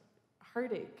almost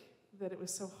heartache that it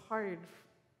was so hard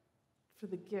for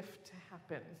the gift to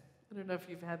happen. I don't know if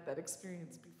you've had that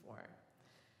experience before.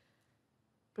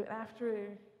 But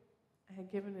after I had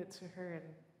given it to her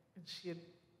and she had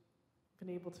been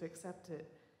able to accept it,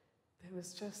 there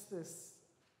was just this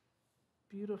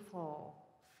beautiful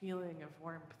feeling of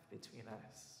warmth between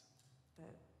us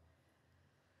that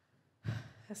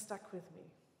has stuck with me.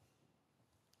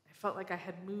 I felt like I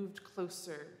had moved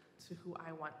closer to who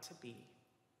I want to be.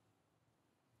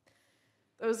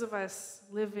 Those of us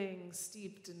living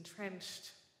steeped,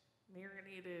 entrenched,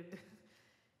 marinated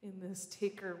in this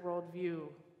taker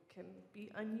worldview can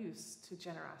be unused to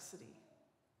generosity.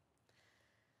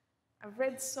 I've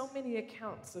read so many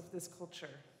accounts of this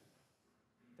culture.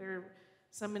 There are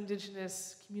some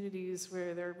indigenous communities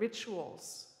where there are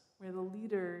rituals, where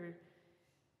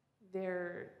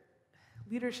their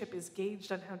leadership is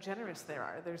gauged on how generous they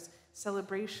are. There's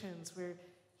celebrations where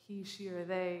he, she, or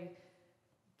they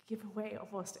give away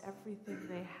almost everything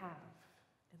they have.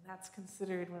 And that's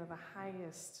considered one of the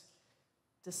highest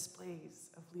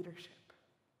displays of leadership.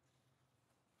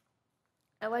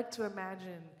 I like to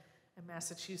imagine a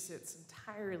Massachusetts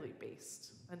entirely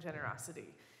based on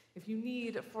generosity. If you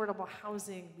need affordable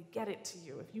housing, we get it to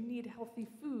you. If you need healthy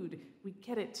food, we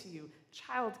get it to you.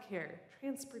 Childcare,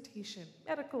 transportation,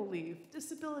 medical leave,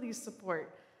 disability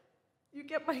support. You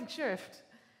get my drift.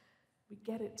 We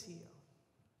get it to you.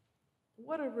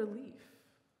 What a relief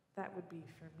that would be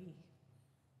for me.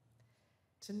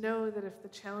 To know that if the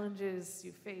challenges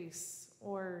you face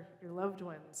or your loved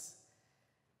ones,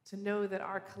 to know that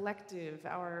our collective,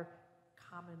 our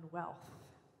commonwealth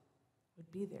would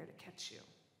be there to catch you.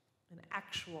 An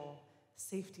actual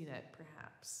safety net,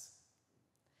 perhaps.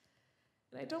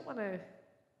 And I don't want to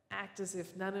act as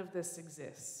if none of this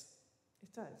exists.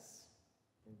 It does.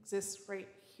 It exists right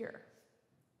here.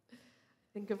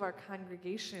 Think of our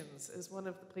congregations as one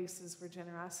of the places where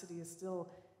generosity is still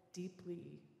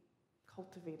deeply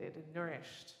cultivated and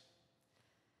nourished.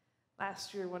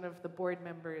 Last year, one of the board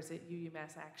members at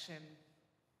UMass Action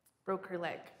broke her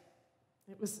leg.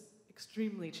 It was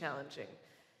extremely challenging.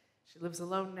 She lives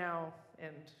alone now,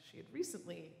 and she had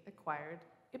recently acquired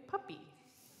a puppy.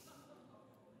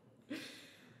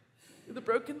 With a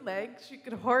broken leg, she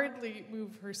could hardly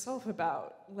move herself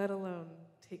about, let alone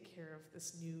take care of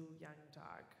this new young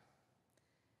dog.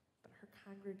 But her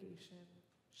congregation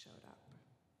showed up.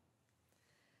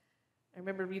 I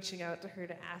remember reaching out to her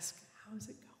to ask, how's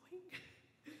it going?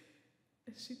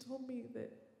 And she told me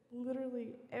that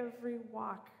literally every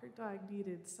walk her dog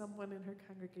needed, someone in her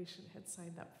congregation had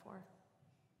signed up for.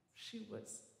 She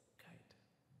was good.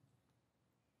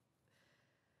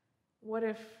 What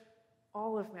if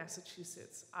all of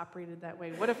Massachusetts operated that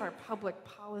way? What if our public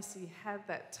policy had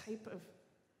that type of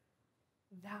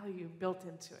value built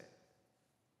into it?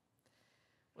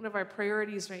 One of our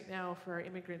priorities right now for our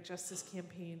immigrant justice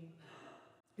campaign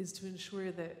is to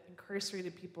ensure that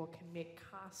incarcerated people can make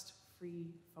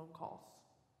cost-free phone calls.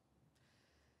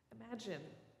 Imagine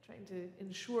trying to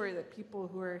ensure that people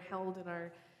who are held in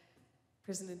our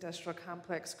prison industrial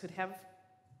complex could have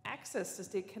access to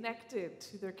stay connected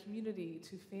to their community,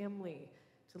 to family,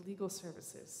 to legal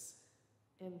services,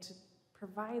 and to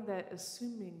provide that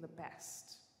assuming the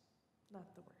best,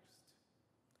 not the worst.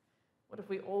 What if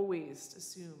we always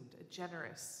assumed a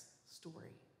generous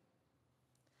story?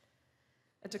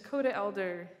 A Dakota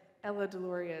elder, Ella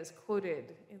Deloria, is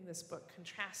quoted in this book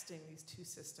contrasting these two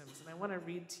systems, and I want to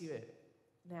read to you it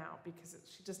now because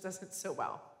she just does it so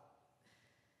well.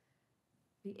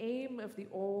 The aim of the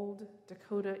old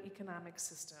Dakota economic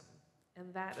system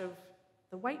and that of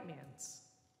the white man's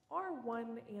are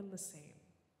one and the same,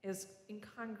 as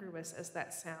incongruous as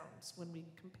that sounds when we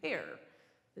compare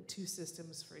the two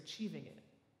systems for achieving it.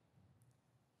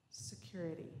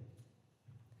 Security.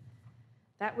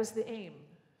 That was the aim.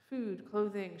 Food,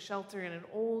 clothing, shelter, and an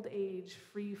old age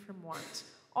free from want.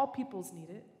 All peoples need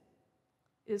it.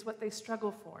 It is what they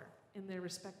struggle for in their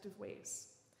respective ways.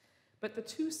 But the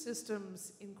two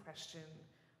systems in question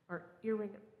are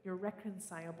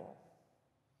irreconcilable.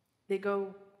 They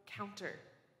go counter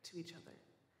to each other.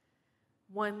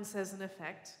 One says, in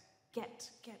effect, get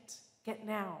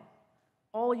now.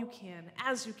 All you can,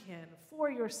 as you can, for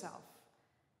yourself.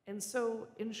 And so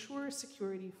ensure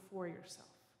security for yourself.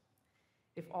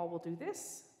 If all will do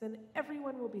this, then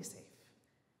everyone will be safe.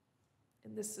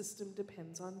 And this system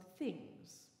depends on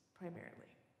things, primarily.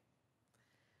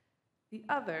 The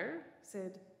other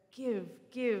said, give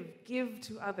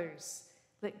to others.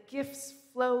 Let gifts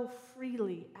flow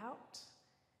freely out,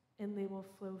 and they will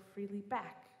flow freely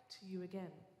back to you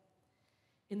again.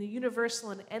 In the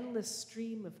universal and endless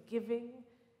stream of giving,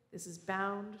 this is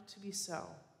bound to be so.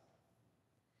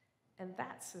 And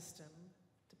that system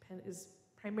is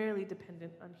primarily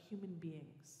dependent on human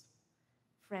beings,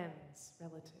 friends,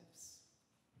 relatives.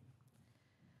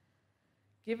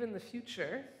 Given the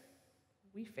future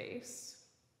we face,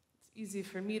 it's easy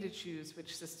for me to choose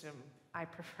which system I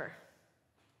prefer.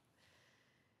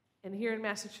 And here in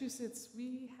Massachusetts,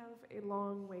 we have a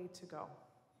long way to go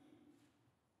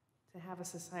to have a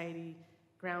society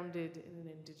grounded in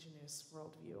an Indigenous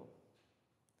worldview.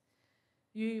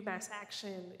 UMass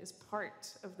Action is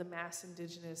part of the Mass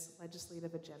Indigenous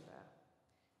legislative agenda,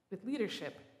 with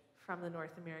leadership from the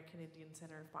North American Indian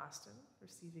Center of Boston,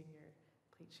 receiving your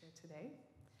plate share today,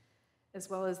 as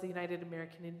well as the United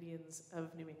American Indians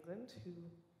of New England, who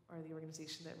are the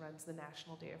organization that runs the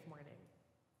National Day of Mourning.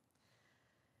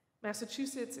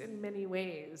 Massachusetts, in many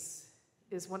ways,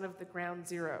 is one of the ground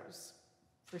zeros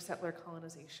for settler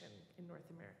colonization in North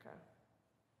America.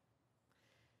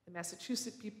 The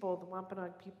Massachusetts people, the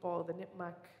Wampanoag people, the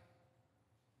Nipmuc,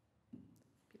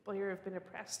 people here have been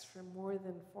oppressed for more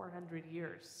than 400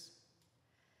 years.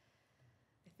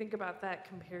 I think about that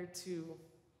compared to,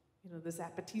 the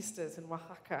Zapatistas in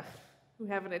Oaxaca, who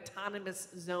have an autonomous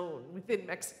zone within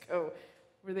Mexico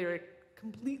where they're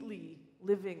completely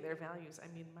living their values. I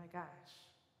mean, my gosh,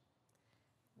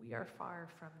 we are far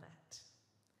from that.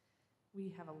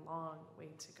 We have a long way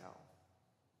to go.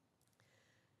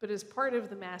 But as part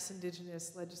of the Mass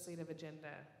Indigenous legislative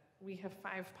agenda, we have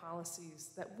 5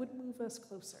 policies that would move us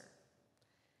closer.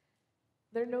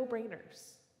 They're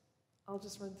no-brainers. I'll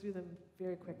just run through them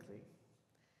very quickly.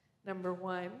 Number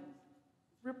 1,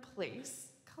 replace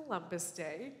Columbus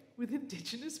Day with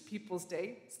Indigenous Peoples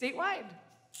Day statewide.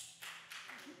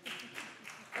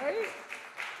 Right?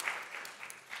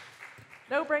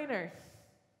 No-brainer.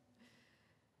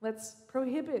 Let's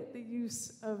prohibit the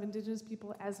use of Indigenous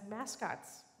people as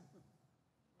mascots.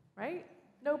 Right?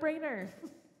 No-brainer.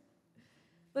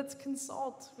 Let's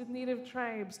consult with Native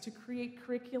tribes to create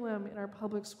curriculum in our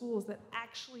public schools that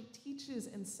actually teaches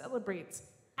and celebrates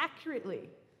accurately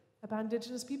about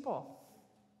Indigenous people.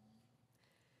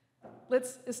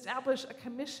 Let's establish a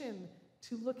commission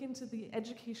to look into the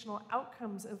educational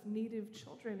outcomes of Native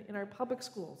children in our public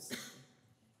schools.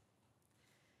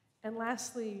 And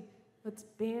lastly, let's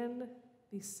ban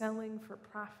the selling for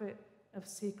profit of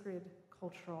sacred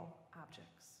cultural objects.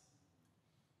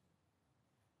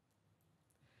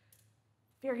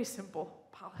 Very simple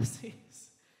policies.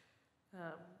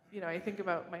 I think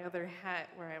about my other hat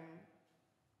where I'm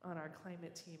on our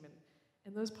climate team,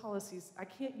 and those policies I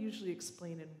can't usually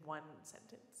explain in one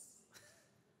sentence.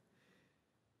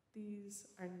 These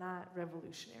are not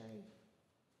revolutionary,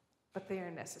 but they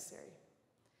are necessary.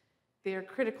 They are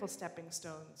critical stepping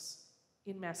stones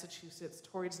in Massachusetts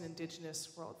towards an Indigenous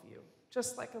worldview,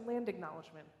 just like a land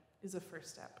acknowledgement is a first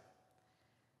step.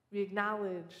 We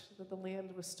acknowledge that the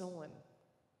land was stolen.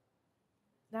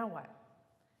 Now what?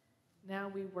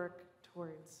 Now we work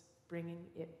towards bringing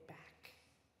it back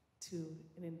to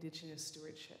an Indigenous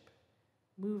stewardship,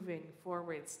 moving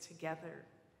forwards together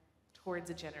towards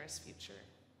a generous future.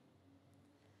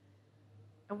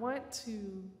 I want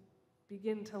to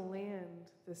begin to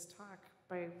land this talk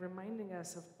by reminding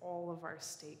us of all of our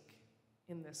stake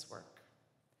in this work.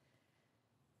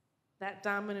 That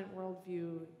dominant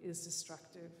worldview is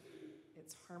destructive,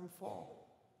 it's harmful,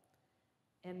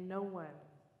 and no one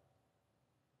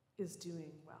is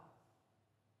doing well.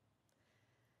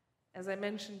 As I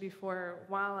mentioned before,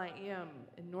 while I am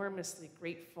enormously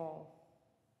grateful,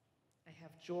 I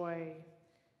have joy,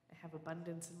 I have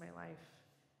abundance in my life,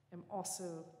 I'm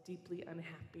also deeply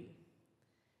unhappy.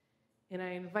 And I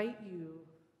invite you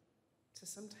to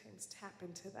sometimes tap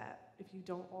into that if you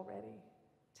don't already.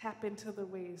 Tap into the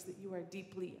ways that you are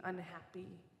deeply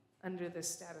unhappy under this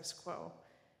status quo.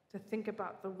 To think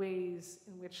about the ways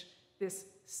in which this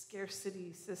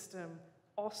scarcity system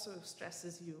also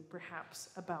stresses you, perhaps,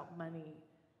 about money,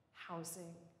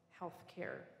 housing,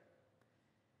 healthcare.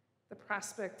 The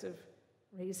prospect of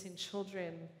raising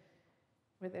children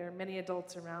where there are many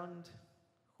adults around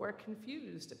who are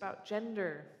confused about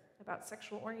gender, about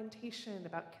sexual orientation,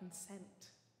 about consent.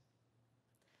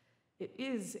 It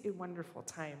is a wonderful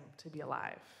time to be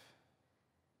alive,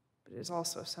 but it is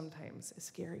also sometimes a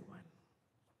scary one.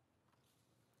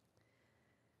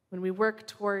 When we work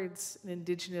towards an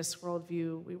Indigenous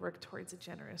worldview, we work towards a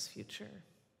generous future.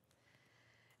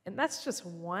 And that's just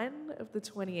one of the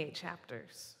 28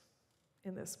 chapters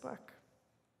in this book.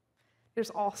 There's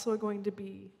also going to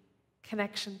be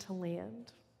connection to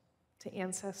land, to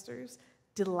ancestors,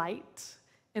 delight,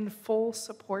 and full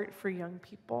support for young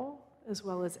people, as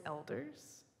well as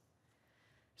elders.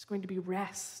 There's going to be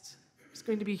rest. There's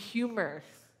going to be humor,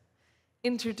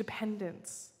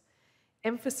 interdependence,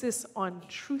 emphasis on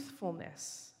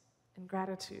truthfulness and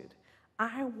gratitude.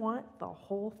 I want the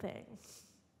whole thing.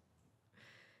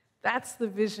 That's the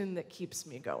vision that keeps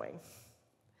me going.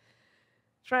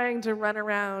 Trying to run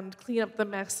around, clean up the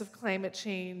mess of climate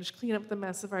change, clean up the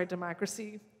mess of our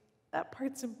democracy, that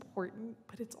part's important,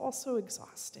 but it's also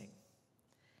exhausting.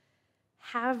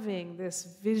 Having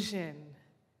this vision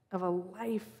of a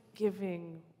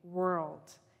life-giving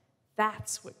world,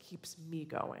 that's what keeps me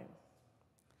going.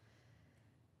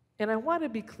 And I want to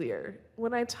be clear,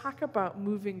 when I talk about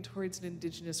moving towards an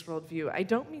Indigenous worldview, I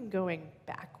don't mean going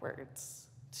backwards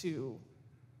to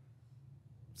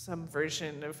some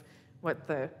version of what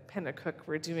the Pennacook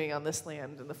were doing on this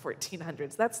land in the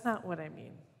 1400s. That's not what I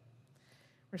mean.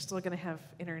 We're still going to have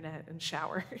internet and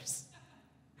showers.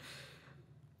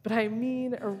 But I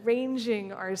mean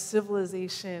arranging our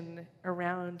civilization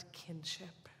around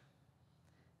kinship,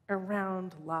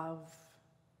 around love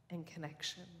and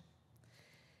connection.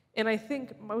 And I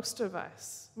think most of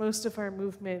us, most of our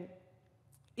movement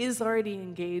is already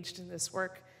engaged in this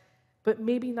work, but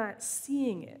maybe not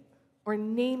seeing it or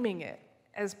naming it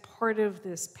as part of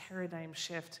this paradigm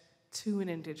shift to an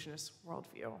Indigenous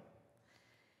worldview.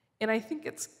 And I think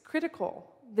it's critical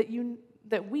that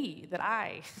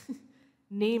I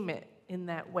name it in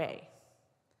that way.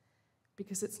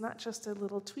 Because it's not just a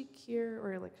little tweak here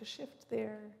or like a shift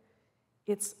there.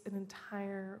 It's an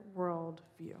entire world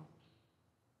view.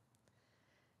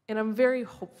 And I'm very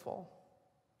hopeful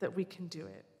that we can do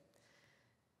it.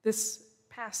 This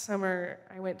past summer,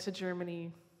 I went to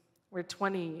Germany, where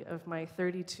 20 of my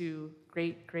 32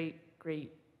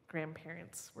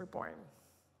 great-great-great-grandparents were born.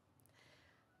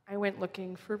 I went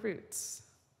looking for roots,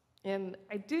 and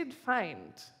I did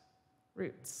find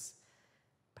roots,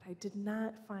 but I did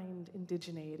not find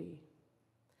indigeneity.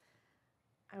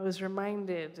 I was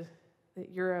reminded that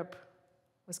Europe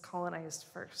was colonized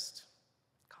first,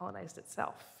 colonized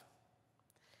itself.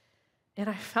 And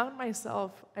I found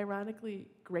myself, ironically,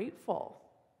 grateful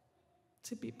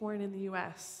to be born in the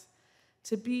US,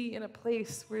 to be in a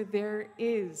place where there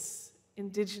is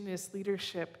Indigenous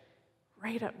leadership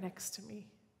right up next to me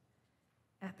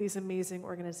at these amazing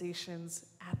organizations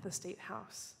at the State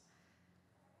House.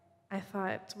 I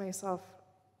thought to myself,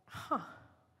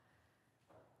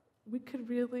 we could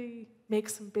really make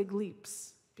some big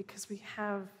leaps because we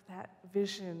have that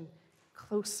vision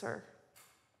closer.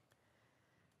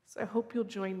 So I hope you'll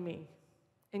join me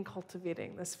in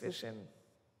cultivating this vision.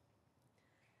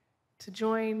 To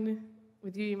join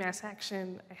with UU Mass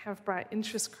Action, I have brought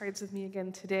interest cards with me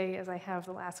again today, as I have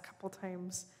the last couple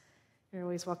times. You're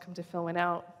always welcome to fill one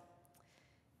out.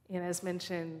 And as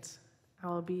mentioned, I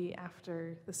will be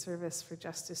after the service for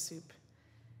Justice Soup.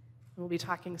 We'll be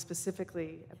talking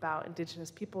specifically about Indigenous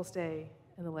Peoples Day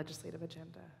and the legislative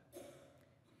agenda.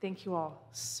 Thank you all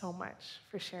so much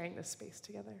for sharing this space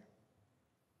together.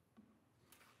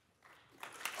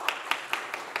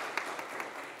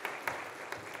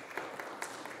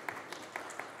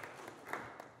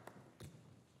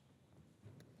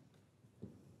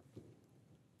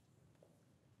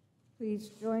 Please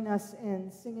join us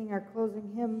in singing our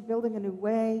closing hymn, Building a New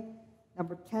Way,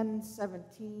 number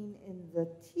 1017 in the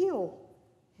Teal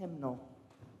hymnal.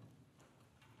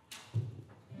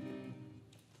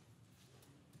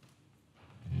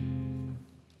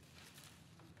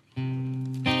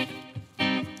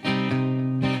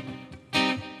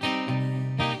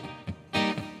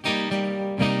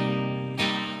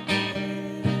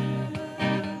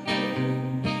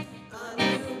 On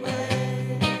the way.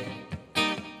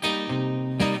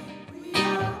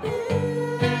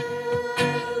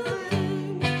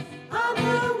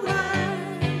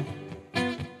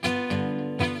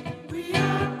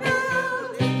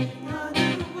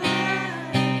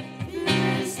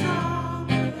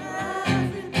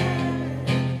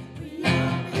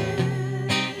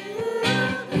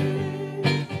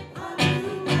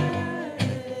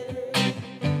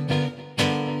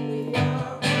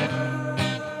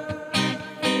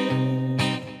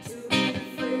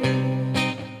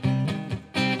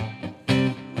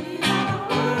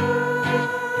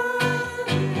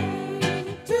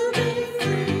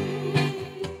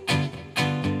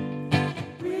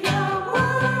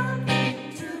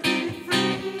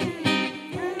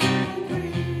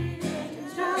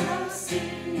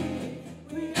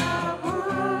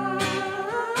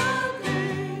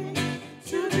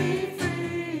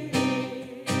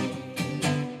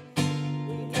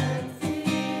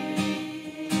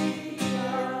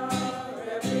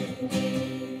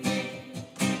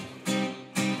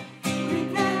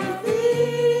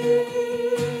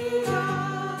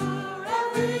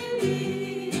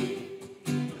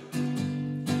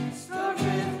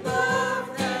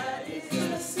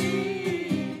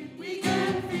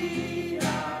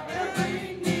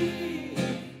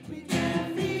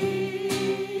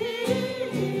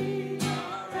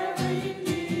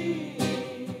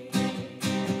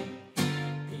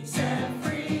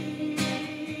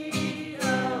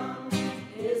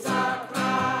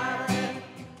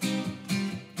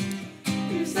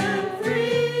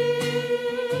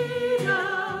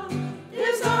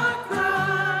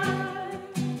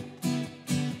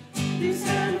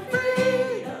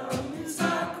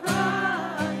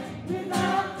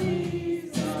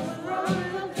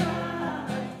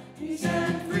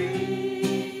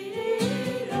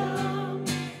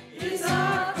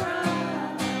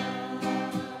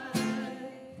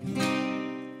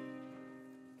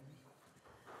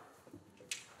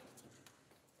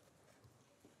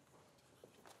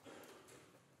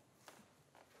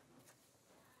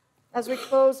 As we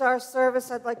close our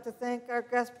service, I'd like to thank our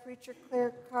guest preacher,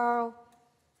 Karl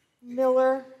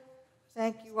Miller.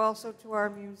 Thank you also to our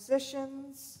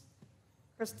musicians,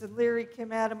 Kristen Leary, Kim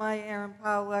Adamai, Aaron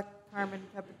Powlek, Carmen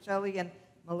Pepicelli, and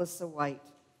Melissa White.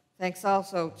 Thanks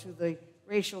also to the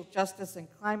racial justice and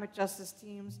climate justice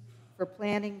teams for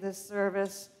planning this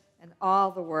service and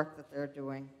all the work that they're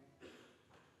doing.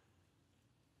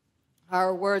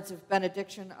 Our words of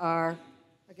benediction are,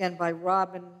 again, by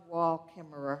Robin Wall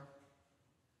Kimmerer.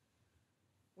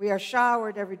 We are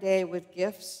showered every day with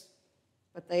gifts,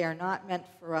 but they are not meant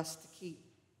for us to keep.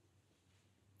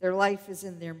 Their life is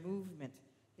in their movement,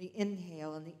 the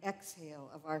inhale and the exhale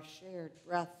of our shared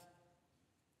breath.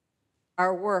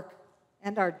 Our work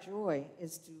and our joy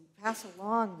is to pass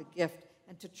along the gift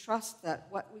and to trust that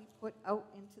what we put out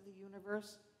into the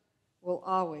universe will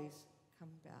always come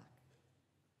back.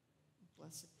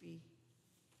 Blessed be.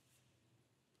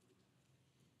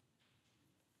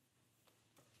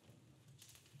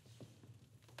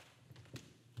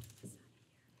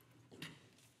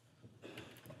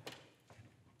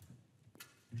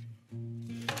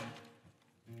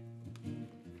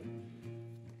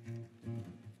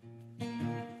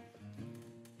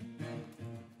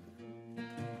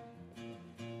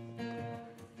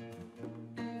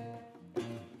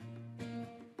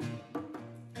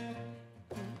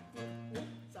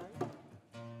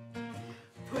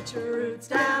 Put your roots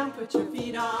down, put your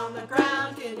feet on the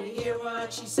ground. Can you hear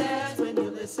what she says when you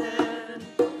listen?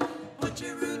 Put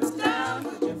your roots down,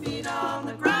 put your feet on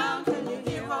the ground. Can you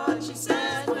hear what she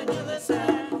says when you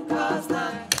listen? 'Cause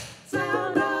the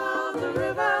sound of the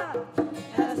river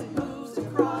as it moves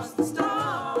across the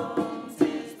stones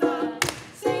is the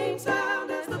same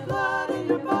sound as the blood in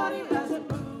your body as it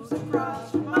moves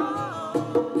across your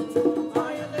bones.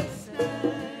 Are you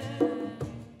listening?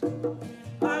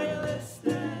 Are you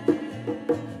listening?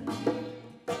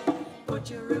 Put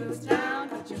your roots down,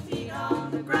 put your feet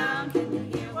on the ground. Can you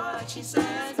hear what she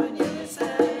says when you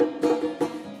listen?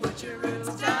 Put your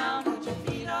roots down, put your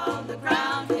feet on the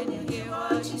ground. Can you hear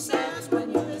what she says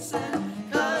when you listen?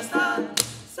 'Cause the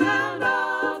sound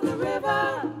of the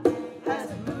river as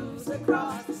it moves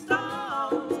across the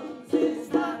stones is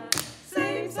the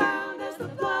same sound as the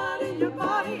blood in your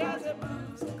body as it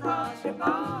moves across your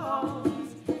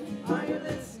bones. Are you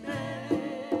listening?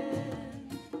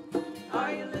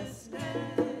 Are you listening?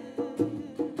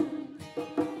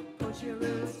 Put your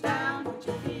roots down, put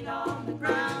your feet on the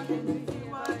ground. Can you hear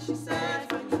what she says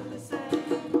when you listen?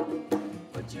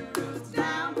 Put your roots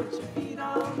down, put your feet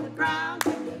on the ground.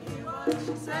 Can you hear what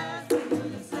she says?